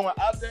start throwing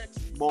objects,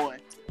 boy,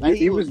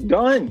 he was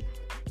done.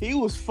 He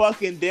was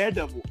fucking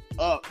Daredevil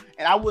up,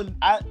 and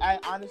I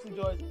honestly,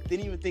 George,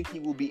 didn't even think he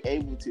would be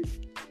able to.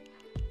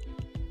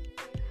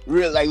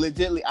 Really,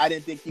 legitimately, I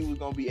didn't think he was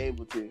gonna be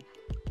able to,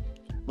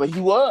 but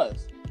he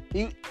was.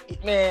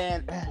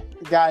 Man,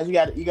 guys,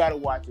 you gotta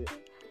watch it.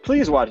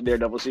 Please watch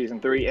Daredevil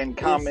season 3 and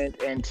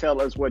comment and tell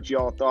us what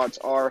y'all thoughts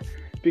are,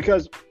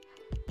 because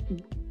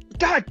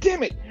God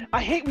damn it,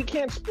 I hate we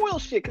can't spoil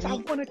shit because I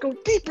want to go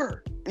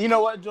deeper. You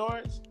know what,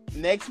 George?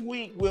 Next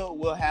week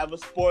we'll have a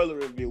spoiler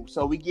review.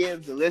 So we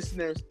give the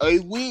listeners a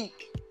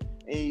week.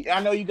 And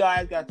I know you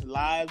guys got the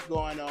lives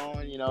going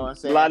on, you know what I'm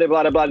saying? Blah, blah,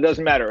 blah, blah. It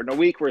doesn't matter. In a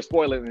week, we're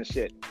spoiling this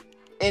shit.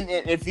 And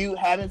if you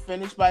haven't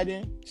finished by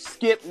then,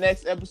 skip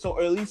next episode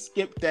or at least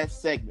skip that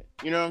segment.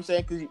 You know what I'm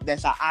saying? Because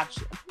that's our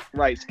option.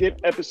 Right. Skip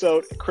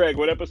episode. Craig,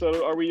 what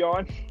episode are we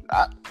on?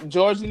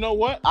 George, you know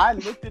what? I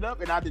looked it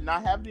up and I did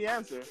not have the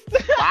answer.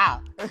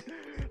 Wow.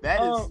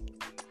 That is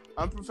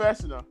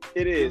unprofessional.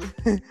 It is.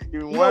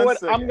 You know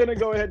what? I'm going to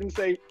go ahead and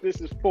say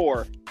this is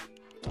 4.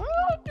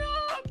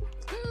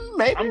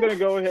 Maybe. I'm going to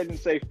go ahead and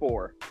say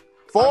 4.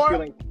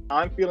 4?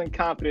 I'm feeling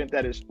confident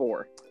that is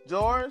 4.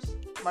 George,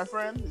 my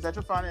friend, is that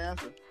your final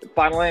answer?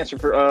 Final answer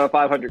for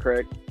 500,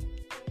 Craig.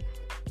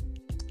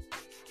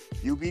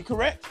 You be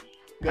correct.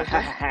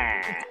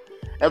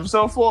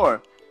 Episode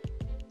 4.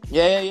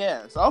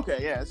 Yeah. So, okay,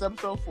 yeah, it's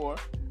episode 4.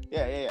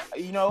 Yeah.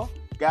 You know,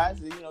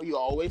 guys, you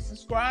always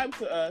subscribe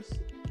to us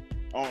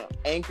on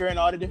Anchor and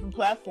all the different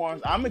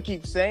platforms. I'm going to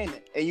keep saying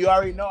it. And you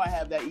already know I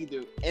have that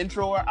either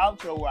intro or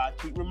outro where I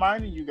keep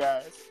reminding you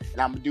guys.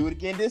 And I'm going to do it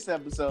again this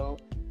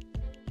episode.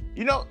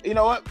 You know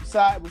what?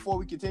 Before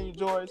we continue,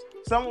 George,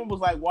 someone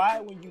was like, why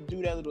when you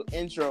do that little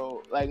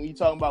intro, when you're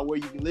talking about where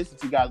you can listen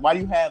to guys, why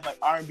do you have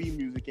R&B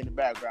music in the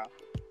background?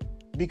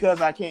 Because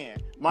I can.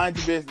 Mind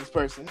your business,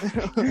 person.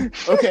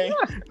 Okay?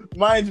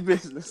 Mind your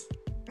business.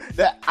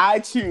 That I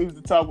choose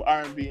to talk with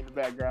R&B in the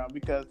background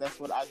because that's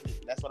what I do.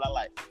 That's what I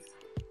like.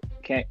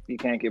 You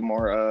can't get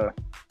more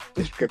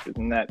descriptive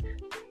than that.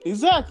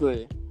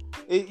 Exactly.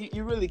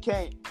 You really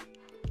can't.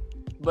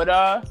 But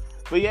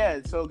yeah,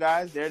 so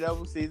guys,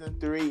 Daredevil season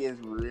 3 is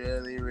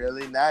really,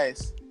 really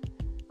nice.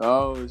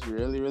 Oh, it's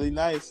really, really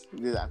nice.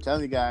 I'm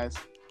telling you guys,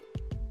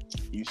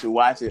 you should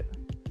watch it.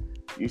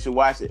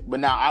 But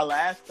now our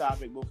last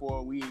topic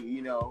before we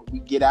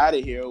get out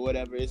of here or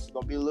whatever, it's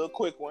gonna be a little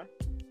quick one.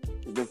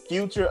 The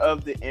future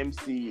of the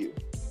MCU.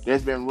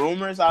 There's been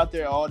rumors out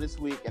there all this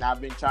week, and I've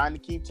been trying to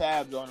keep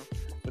tabs on them,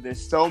 but there's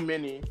so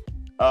many.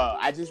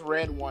 I just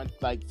read one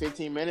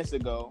 15 minutes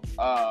ago.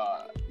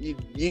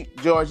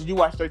 George, did you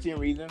watch 13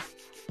 Reasons?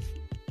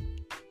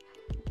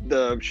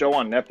 The show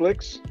on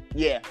Netflix?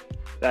 Yeah.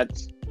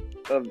 That's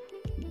a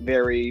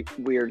very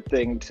weird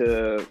thing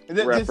to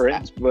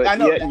reference, but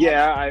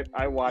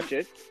I watch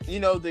it. You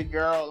know the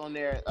girl on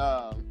there,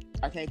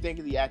 I can't think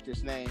of the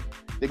actress name.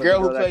 The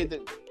girl who played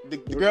the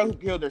girl who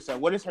killed herself.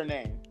 What is her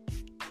name?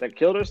 That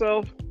killed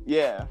herself?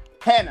 Yeah.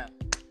 Hannah.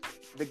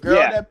 The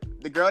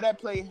girl that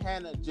played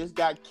Hannah just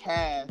got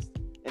cast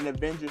in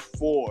Avengers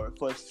 4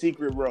 for a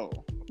secret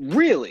role.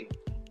 Really?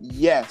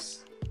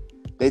 Yes.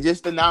 They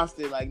just announced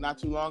it like not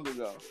too long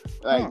ago.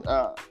 Like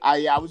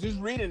I was just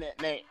reading it.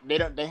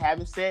 And they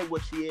haven't said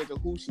what she is or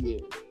who she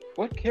is.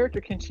 What character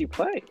can she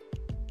play?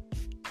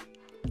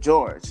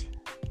 George.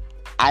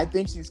 I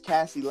think she's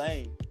Cassie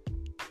Lang.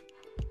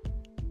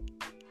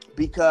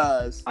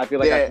 Because I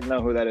feel like I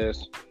know who that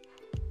is.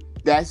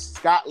 That's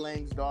Scott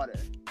Lang's daughter,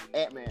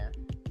 Ant-Man.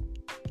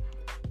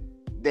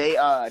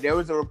 There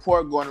was a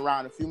report going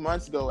around a few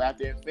months ago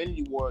after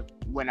Infinity War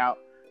went out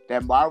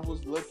that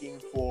Marvel's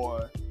looking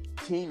for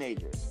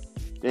teenagers.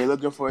 They're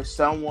looking for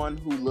someone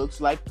who looks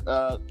like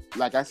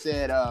I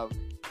said,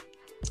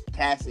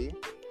 Cassie.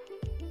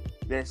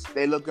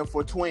 They're looking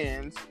for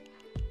twins.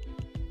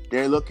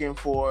 They're looking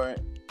for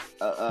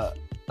a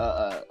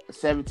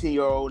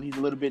 17-year-old. He's a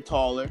little bit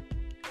taller,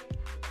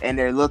 and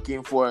they're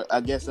looking for,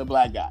 I guess, a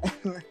black guy.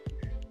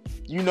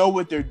 You know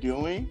what they're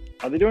doing?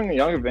 Are they doing the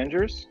Young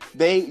Avengers?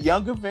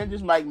 Young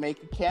Avengers might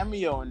make a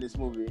cameo in this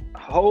movie.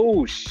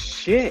 Oh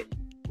shit!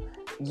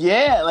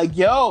 Yeah, like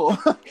yo.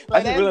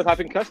 I didn't realize I've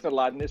been cussing a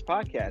lot in this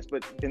podcast,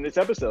 but in this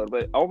episode.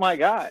 But oh my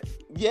god.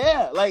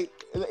 Yeah, like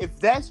if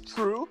that's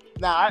true,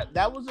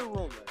 that was a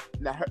rumor.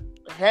 Now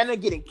Hannah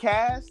getting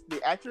cast,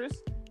 the actress,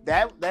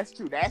 that's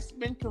true. That's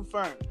been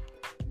confirmed.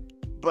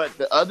 But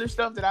the other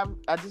stuff that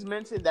I just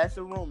mentioned, that's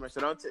a rumor.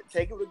 So don't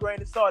take it with a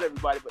grain of salt,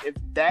 everybody. But if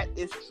that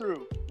is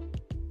true,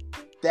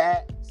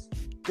 that's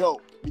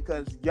dope.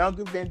 Because Young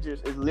Avengers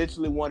is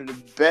literally one of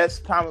the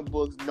best comic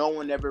books no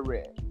one ever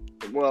read.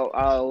 Well,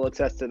 I'll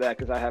attest to that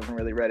because I haven't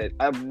really read it.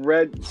 I've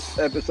read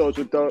episodes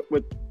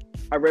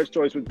I read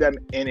stories with them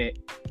in it.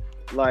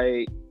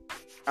 Like,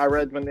 I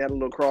read when they had a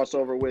little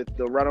crossover with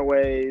the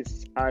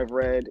Runaways. I've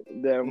read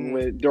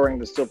them during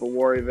the Civil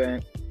War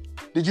event.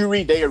 Did you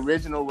read their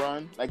original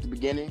run, like the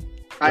beginning?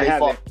 I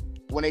haven't.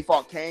 When they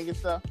fought Kang and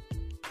stuff?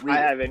 I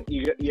haven't.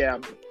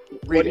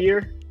 What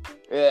year?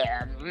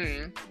 Yeah,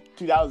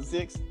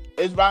 2006.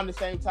 It's around the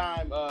same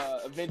time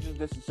Avengers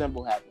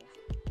Disassemble happens.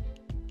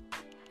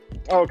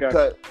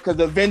 Okay. Because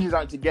the Avengers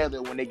aren't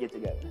together when they get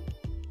together.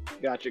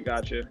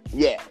 Gotcha.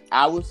 Yeah,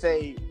 I would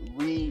say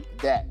read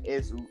that.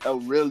 It's a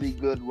really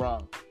good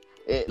run.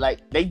 It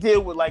like they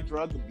deal with like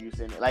drug abuse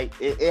in it. Like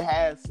it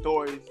has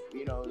stories,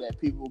 that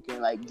people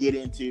can like get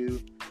into.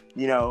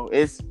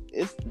 It's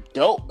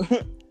dope.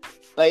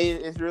 Like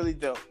it's really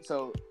dope.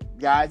 So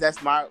guys,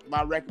 that's my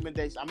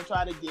recommendation. I'm gonna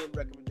try to give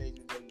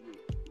recommendations every week.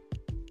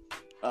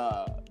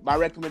 My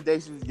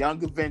recommendation is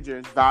Young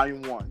Avengers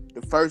Volume 1,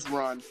 the first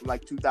run from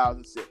like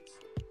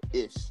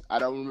 2006-ish. I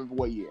don't remember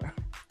what year.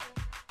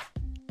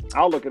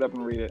 I'll look it up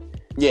and read it.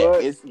 Yeah,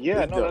 it's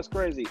dope. That's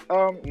crazy.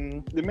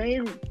 The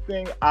main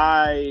thing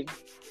I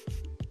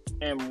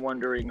am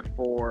wondering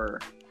for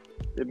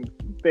the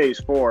Phase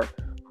 4,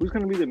 who's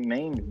going to be the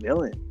main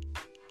villain?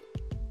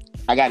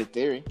 I got a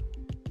theory.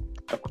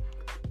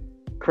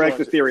 Correct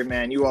the theory,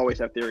 man. You always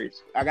have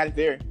theories. I got a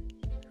theory.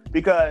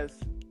 Because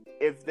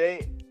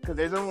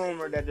there's a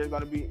rumor that there's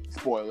going to be,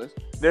 spoilers,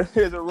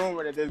 there's a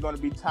rumor that there's going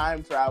to be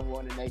time travel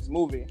in the next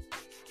movie.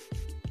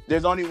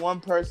 There's only one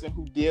person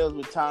who deals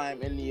with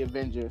time in the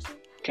Avengers.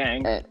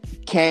 Kang. And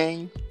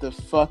Kang, the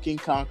fucking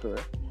Conqueror.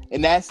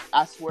 And that's,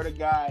 I swear to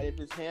God, if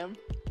it's him,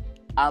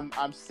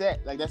 I'm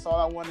set. Like, that's all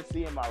I want to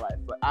see in my life.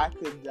 But I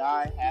could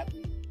die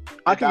happy.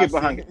 I could get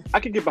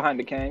behind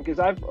the Kang because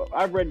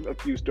I've read a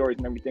few stories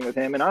and everything with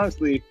him. And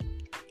honestly,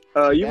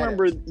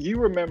 you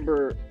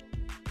remember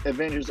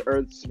Avengers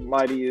Earth's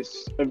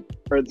Mightiest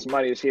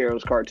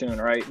Heroes cartoon,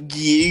 right?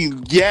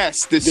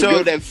 Yes, the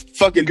show that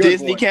fucking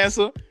Disney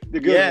canceled. The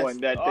good one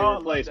that they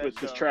replaced with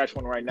this trash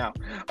one right now.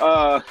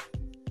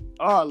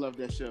 I love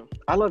that show.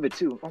 I love it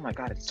too. Oh my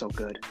god, it's so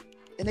good.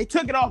 And they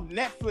took it off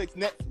Netflix.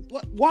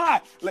 What?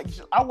 Why? Like,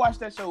 I watched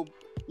that show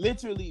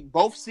literally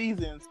both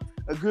seasons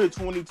a good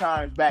 20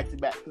 times back to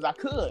back because I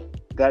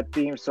could. That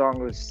theme song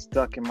was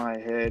stuck in my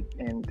head,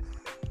 and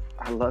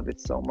I love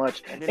it so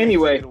much.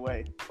 Anyway,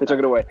 they took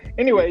it away.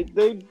 Anyway,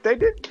 they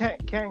did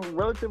Kang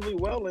relatively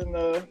well in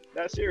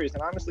that series,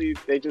 and honestly,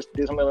 they just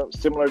did something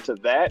similar to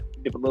that,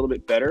 if a little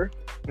bit better.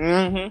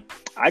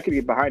 I could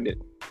get behind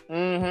it.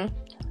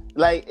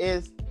 Like,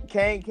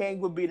 Kang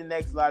would be the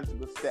next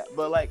logical step,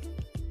 but like,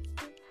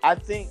 I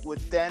think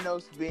with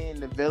Thanos being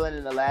the villain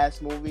in the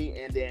last movie,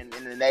 and then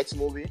in the next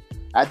movie,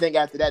 I think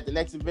after that, the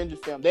next Avengers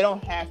film, they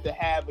don't have to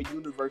have a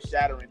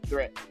universe-shattering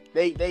threat.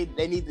 They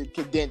need to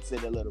condense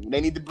it a little.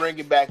 They need to bring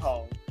it back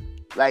home.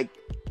 Like,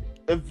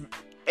 if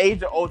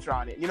Age of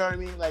Ultron, you know what I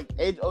mean? Like,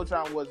 Age of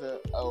Ultron was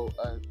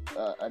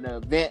an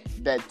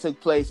event that took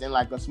place in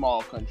like a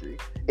small country.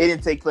 It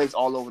didn't take place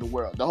all over the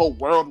world. The whole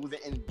world was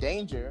in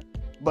danger,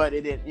 but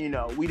it didn't.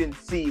 We didn't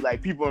see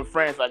like people in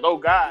France like, oh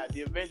God,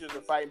 the Avengers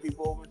are fighting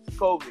people over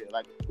COVID.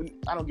 Like,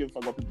 I don't give a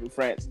fuck about people in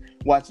France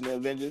watching the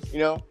Avengers.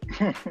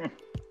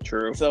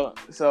 True. So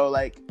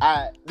like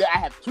I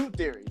have two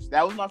theories.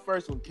 That was my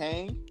first one,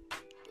 Kang,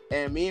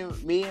 and me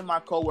and my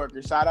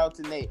coworker. Shout out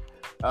to Nate.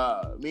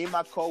 Me and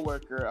my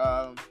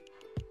coworker.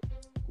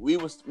 We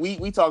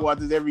talk about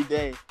this every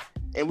day,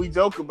 and we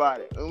joke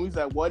about it. And we was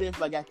like, what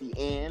if like at the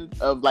end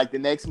of like the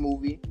next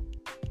movie,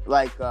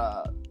 like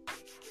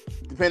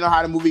depending on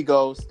how the movie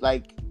goes,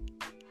 like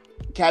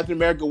Captain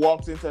America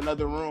walks into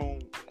another room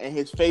and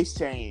his face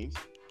changed,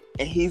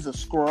 and he's a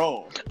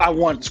Skrull. I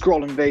want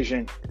Skrull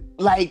invasion.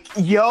 Like,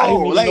 yo, I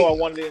didn't even know I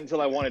wanted it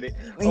until I wanted it.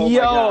 Oh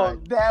yo, my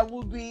God. that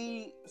would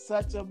be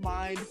such a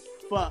mind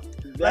fuck.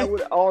 That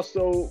would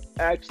also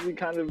actually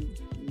kind of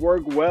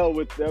work well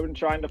with them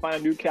trying to find a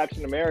new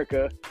Captain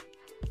America.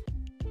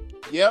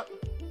 Yep,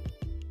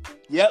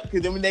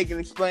 because then they can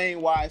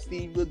explain why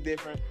Steve looked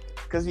different,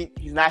 because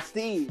he's not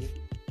Steve.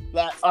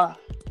 Like,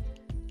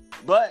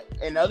 but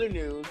in other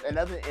news,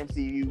 another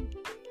MCU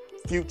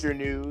future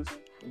news,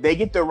 they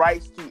get the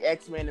rights to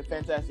X-Men and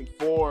Fantastic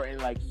Four in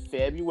like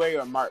February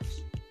or March.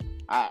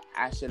 I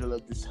should have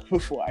looked this up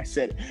before I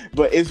said it,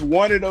 but it's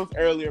one of those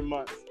earlier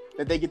months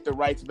that they get the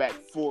rights back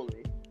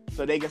fully,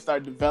 so they can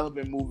start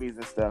developing movies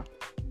and stuff.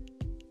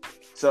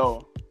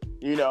 So,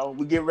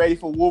 we get ready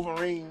for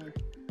Wolverine.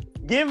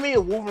 Give me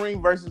a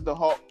Wolverine versus the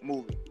Hulk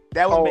movie.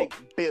 That would make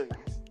billions.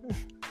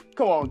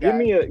 Come on, guys.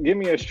 Give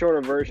me a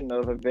shorter version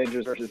of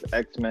Avengers versus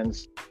X-Men.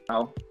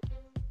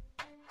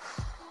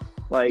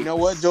 Like, you know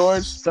what,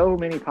 George? So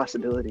many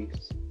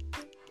possibilities.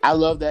 I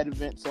love that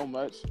event so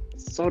much.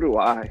 So do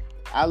I.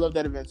 I love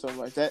that event so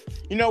much. That,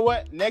 you know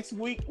what? Next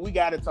week we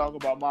got to talk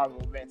about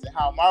Marvel events and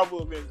how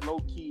Marvel events low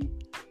key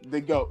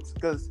the GOATs.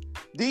 Because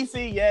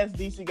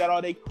DC got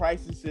all their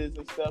crises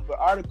and stuff, but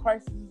are the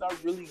crises are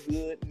really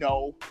good?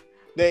 No,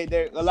 they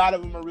a lot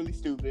of them are really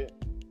stupid.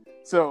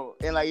 So,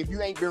 and like, if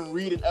you ain't been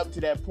reading up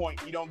to that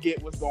point, you don't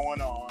get what's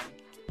going on.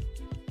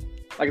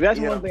 Like, that's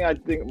one thing I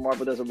think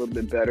Marvel does a little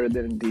bit better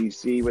than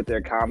DC with their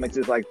comics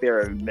is like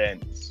their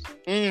events.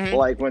 Mm-hmm.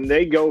 Like, when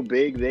they go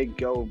big,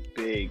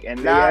 and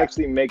they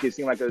actually make it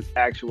seem like an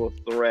actual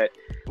threat.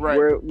 Right.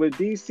 Where with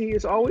DC,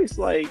 it's always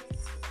like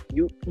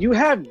you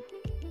have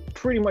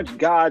pretty much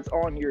gods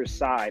on your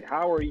side.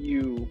 How are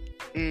you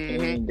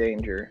in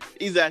danger?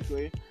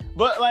 Exactly.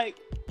 But like,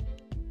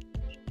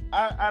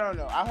 I don't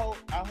know. I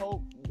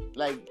hope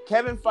like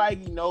Kevin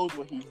Feige knows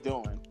what he's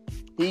doing.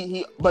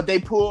 But they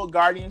pulled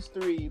Guardians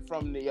 3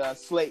 from the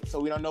slate, so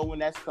we don't know when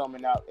that's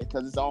coming out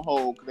because it's on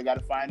hold because they got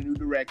to find a new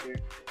director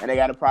and they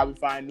got to probably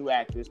find new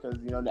actors because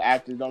the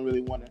actors don't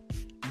really want to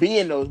be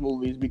in those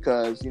movies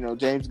because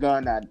James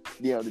Gunn not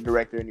the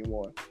director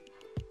anymore.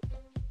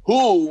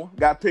 Who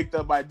got picked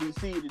up by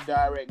DC to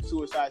direct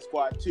Suicide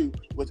Squad 2,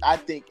 which I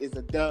think is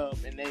a dub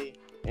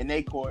in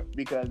they court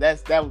because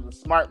that was a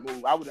smart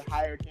move. I would have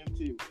hired him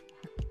too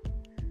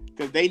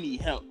because they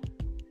need help.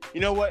 You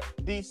know what,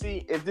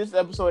 DC? If this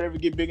episode ever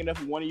get big enough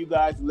for one of you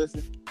guys to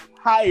listen,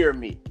 hire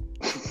me.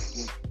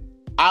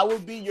 I will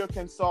be your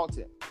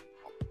consultant.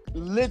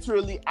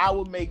 Literally, I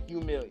will make you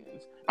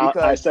millions.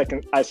 I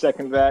second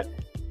that.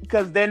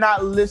 Because they're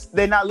not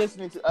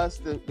listening to us,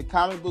 the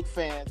comic book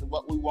fans, and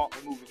what we want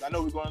in movies. I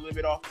know we're going a little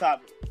bit off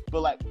topic,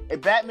 but like a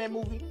Batman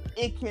movie,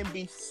 it can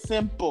be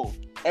simple.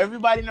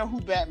 Everybody know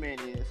who Batman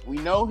is. We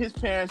know his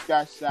parents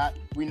got shot.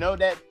 We know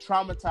that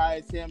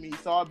traumatized him. He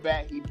saw a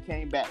bat. He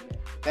became Batman.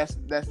 That's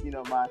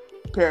my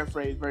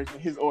paraphrase version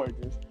of his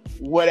origins.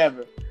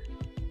 Whatever.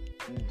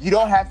 You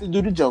don't have to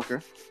do the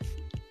Joker.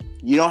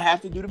 You don't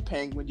have to do the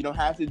Penguin. You don't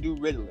have to do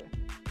Riddler.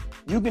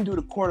 You can do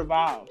the Court of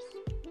Owls.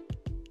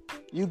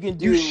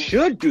 You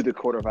should do the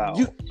Court of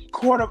Owls.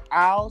 Court of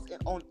Owls,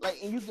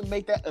 and you can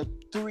make that a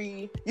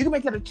 3. You can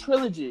make that a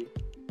trilogy.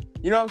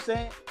 You know what I'm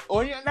saying?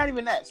 Or not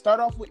even that. Start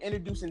off with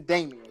introducing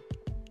Damian.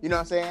 You know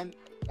what I'm saying?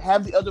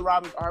 Have the other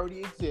Robins already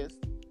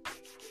exist.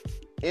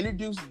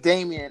 Introduce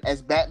Damian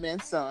as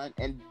Batman's son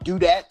and do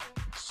that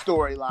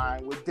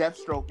storyline with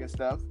Deathstroke and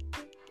stuff.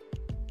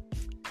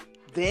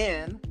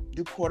 Then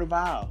do Court of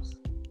Owls.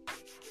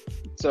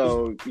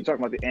 So you're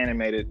talking about the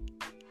animated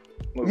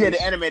movies? Yeah,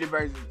 the animated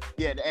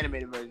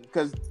version.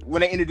 Because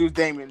when they introduced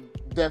Damian,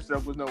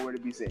 Deathstroke was nowhere to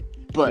be seen.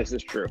 But this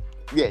is true.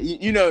 Yeah,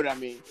 you know what I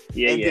mean.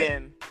 Yeah, and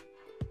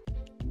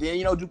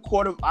then do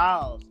Court of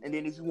Owls, and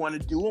then if you want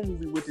to do a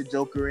movie with the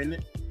Joker in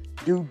it,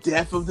 do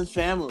Death of the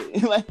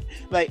Family,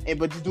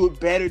 but just do it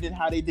better than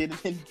how they did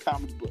it in the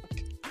comic book,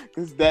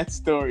 because that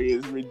story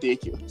is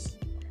ridiculous.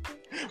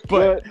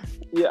 But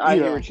yeah, I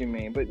hear what you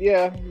mean. But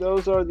yeah,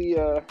 those are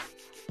the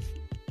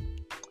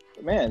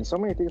so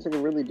many things they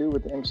can really do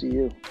with the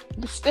MCU.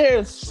 But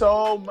there's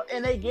so much,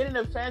 and they getting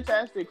a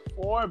Fantastic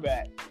Four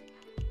back.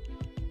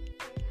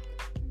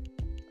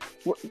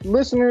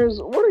 Listeners,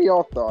 what are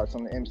y'all thoughts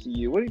on the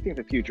MCU? What do you think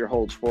the future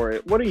holds for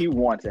it? What do you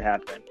want to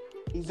happen?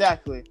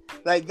 Exactly.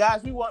 Like,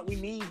 guys, we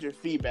need your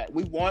feedback.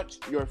 We want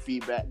your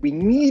feedback. We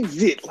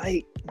need it.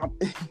 Like,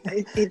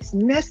 it's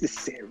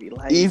necessary.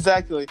 Like,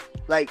 exactly.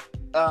 Like,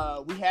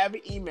 we have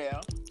an email.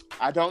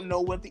 I don't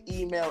know what the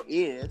email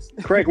is.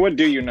 Craig, what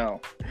do you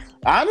know?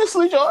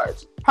 Honestly,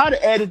 George, how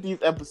to edit these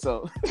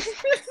episodes.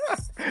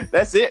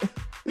 That's it.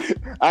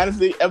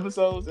 Honestly,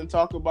 episodes and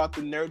talk about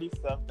the nerdy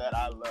stuff that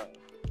I love.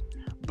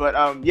 But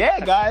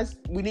guys,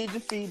 we need your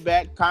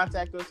feedback.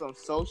 Contact us on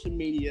social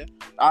media.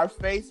 Our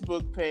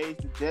Facebook page,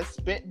 the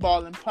Just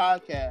Spitballin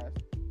Podcast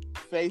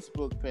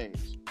Facebook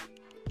page.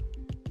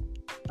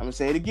 I'm gonna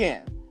say it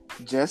again.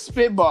 Just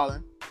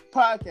Spitballin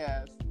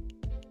Podcast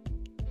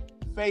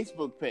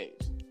Facebook page.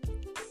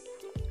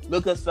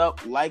 Look us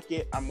up, like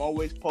it. I'm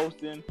always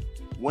posting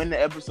when the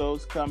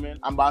episode's coming.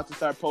 I'm about to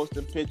start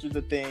posting pictures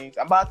of things.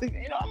 I'm about to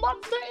start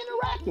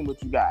interacting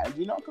with you guys.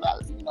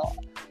 Because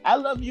I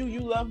love you,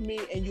 you love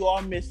me, and you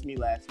all missed me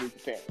last week,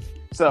 apparently.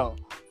 So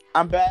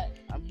I'm back.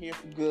 I'm here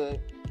for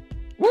good.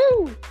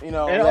 Woo! And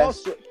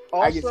also,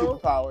 I get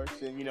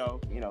superpowers, and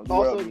the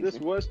also, this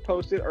was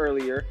posted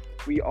earlier.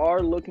 We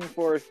are looking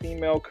for a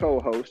female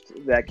co-host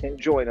that can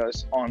join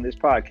us on this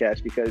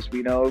podcast because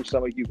we know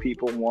some of you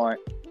people want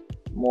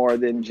more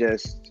than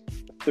just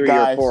three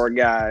or four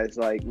guys.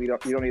 Like you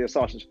don't need a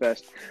sausage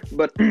fest.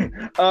 But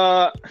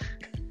yeah,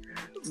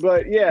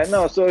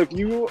 no. So if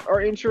you are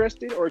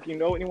interested, or if you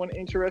know anyone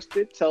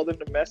interested, tell them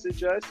to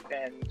message us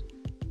and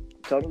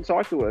tell them to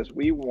talk to us.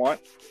 We want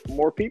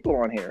more people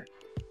on here.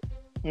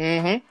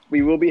 Mm-hmm.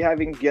 We will be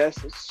having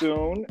guests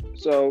soon,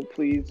 so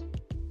please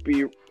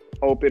be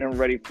open and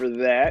ready for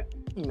that.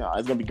 It's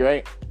gonna be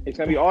great. It's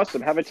gonna be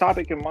awesome. Have a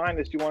topic in mind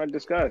that you want to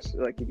discuss.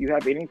 Like if you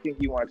have anything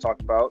you want to talk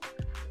about,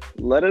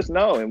 let us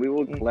know, and we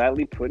will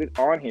gladly put it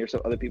on here so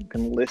other people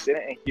can listen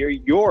and hear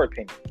your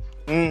opinion.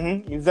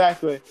 Mm-hmm.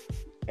 Exactly.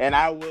 And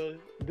I will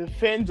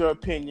defend your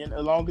opinion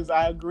as long as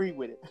I agree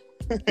with it.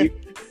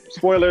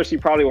 Spoilers, you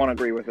probably won't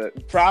agree with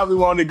it. Probably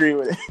won't agree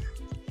with it.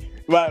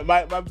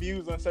 My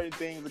views on certain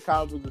things, the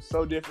comic books are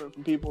so different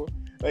from people.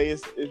 Like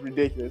it's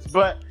ridiculous.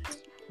 But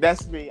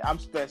that's me. I'm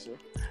special.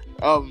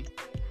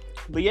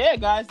 But yeah,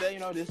 guys,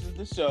 this is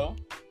the show.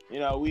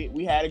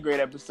 We had a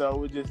great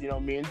episode with just,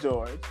 me and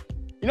George.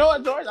 You know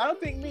what, George? I don't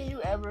think me and you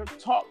ever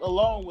talk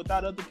alone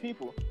without other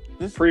people.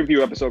 This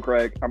preview episode,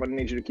 Craig. I'm gonna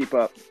need you to keep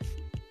up.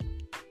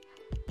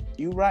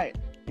 You right.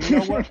 You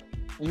know what?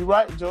 You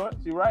right, George.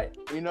 You right.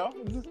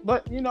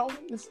 But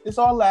it's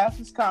all laughs.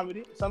 It's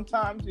comedy.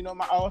 Sometimes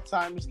my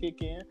Alzheimer's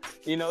kick in.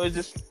 It's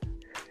just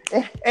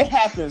it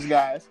happens,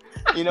 guys.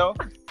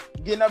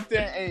 Getting up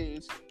there in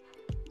age.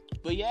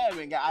 But yeah,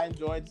 man, I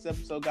enjoyed this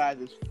episode,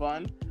 guys. It's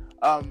fun.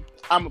 I'm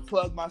gonna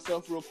plug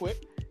myself real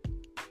quick.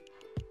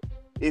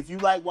 If you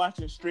like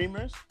watching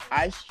streamers,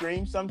 I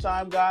stream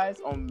sometime, guys,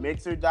 on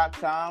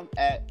Mixer.com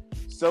at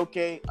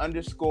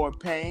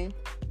Soke_Pain.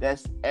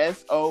 That's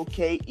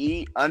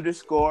SOKE_Pain.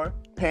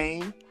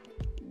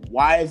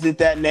 Why is it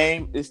that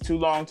name? It's too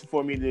long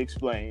for me to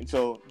explain.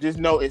 So just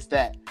know it's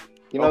that.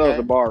 That was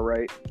a bar,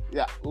 right?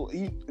 Yeah. Well,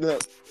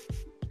 look,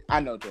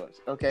 I know, George.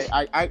 Okay,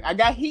 I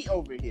got heat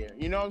over here.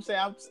 You know what I'm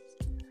saying?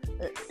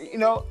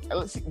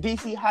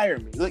 DC hire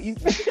me. Look,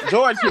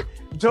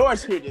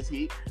 George hear this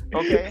heat.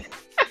 Okay.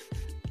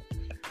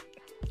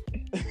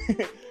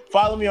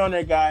 Follow me on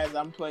there, guys.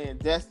 I'm playing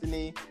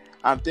Destiny.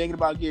 I'm thinking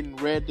about getting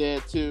Red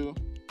Dead 2.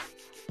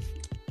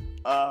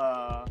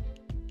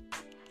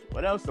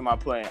 What else am I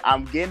playing?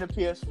 I'm getting a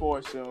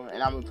PS4 soon,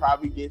 and I'm gonna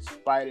probably get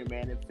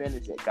Spider-Man and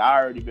finish it. I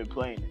already been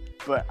playing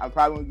it, but I'm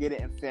probably gonna get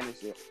it and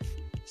finish it.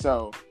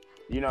 So,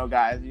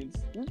 guys,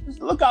 just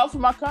look out for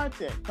my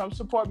content. Come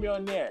support me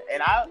on there.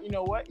 And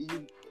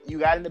you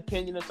got an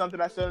opinion of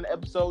something I said in the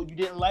episode you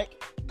didn't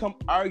like? Come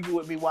argue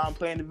with me while I'm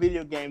playing the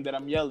video game that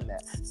I'm yelling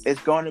at.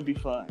 It's going to be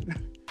fun.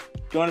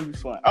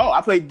 Oh,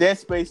 I played Dead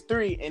Space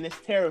 3, and it's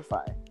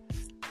terrifying.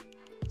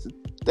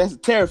 That's a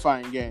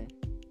terrifying game.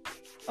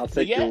 I'll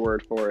take your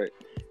word for it.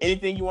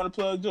 Anything you want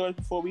to plug, George,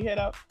 before we head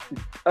out?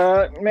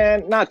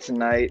 Man, not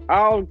tonight.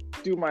 I'll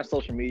do my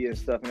social media and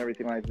stuff and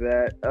everything like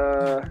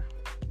that.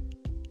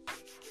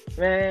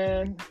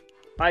 Man,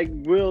 I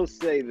will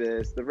say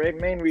this. The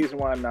main reason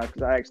why I'm not,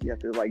 because I actually have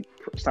to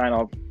sign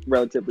off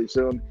relatively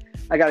soon.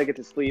 I got to get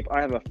to sleep. I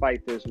have a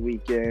fight this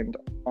weekend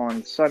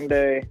on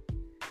Sunday.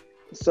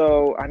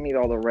 So I need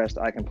all the rest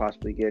I can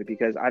possibly get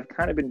because I've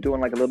kind of been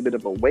doing a little bit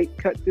of a weight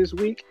cut this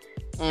week.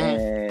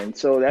 And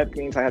so that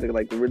means I have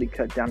to really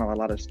cut down on a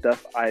lot of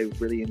stuff I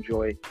really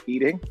enjoy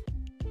eating.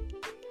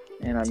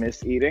 And I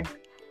miss eating.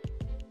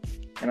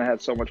 And I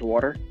had so much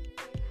water.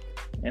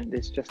 And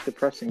it's just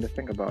depressing to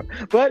think about.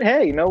 But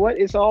hey, you know what?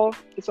 It's all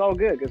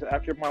good because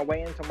after my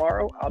weigh-in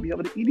tomorrow, I'll be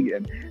able to eat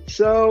again.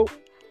 So,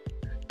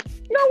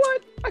 you know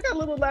what? I got a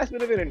little last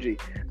bit of energy.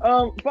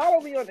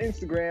 Follow me on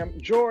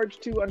Instagram,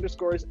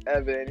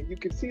 George2_Evan. You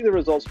can see the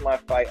results of my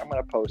fight. I'm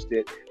going to post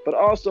it. But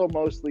also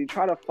mostly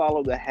try to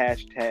follow the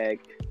hashtag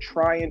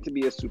trying to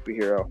be a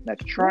superhero.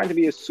 That's trying to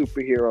be a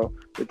superhero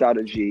without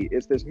a G.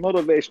 It's this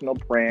motivational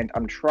brand.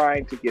 I'm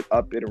trying to get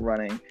up and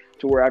running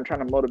to where I'm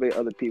trying to motivate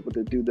other people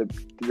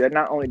to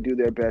not only do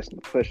their best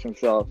and push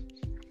themselves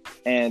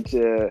and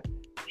to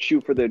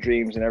shoot for their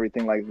dreams and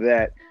everything like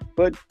that,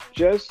 but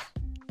just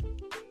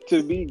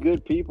to be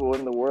good people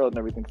in the world and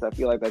everything, because I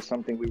feel like that's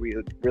something we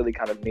really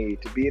kind of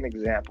need, to be an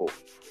example.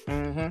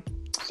 Mm-hmm.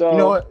 So, you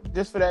know what?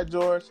 Just for that,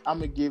 George, I'm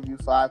going to give you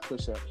 5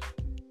 push-ups.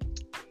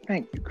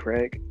 Thank you,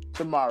 Craig.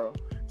 Tomorrow.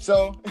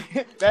 So,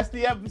 that's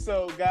the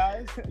episode,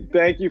 guys.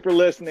 Thank you for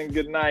listening.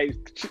 Good night.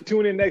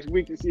 Tune in next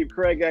week to see if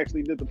Craig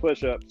actually did the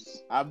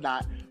push-ups. I'm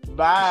not.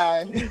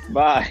 Bye.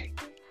 Bye.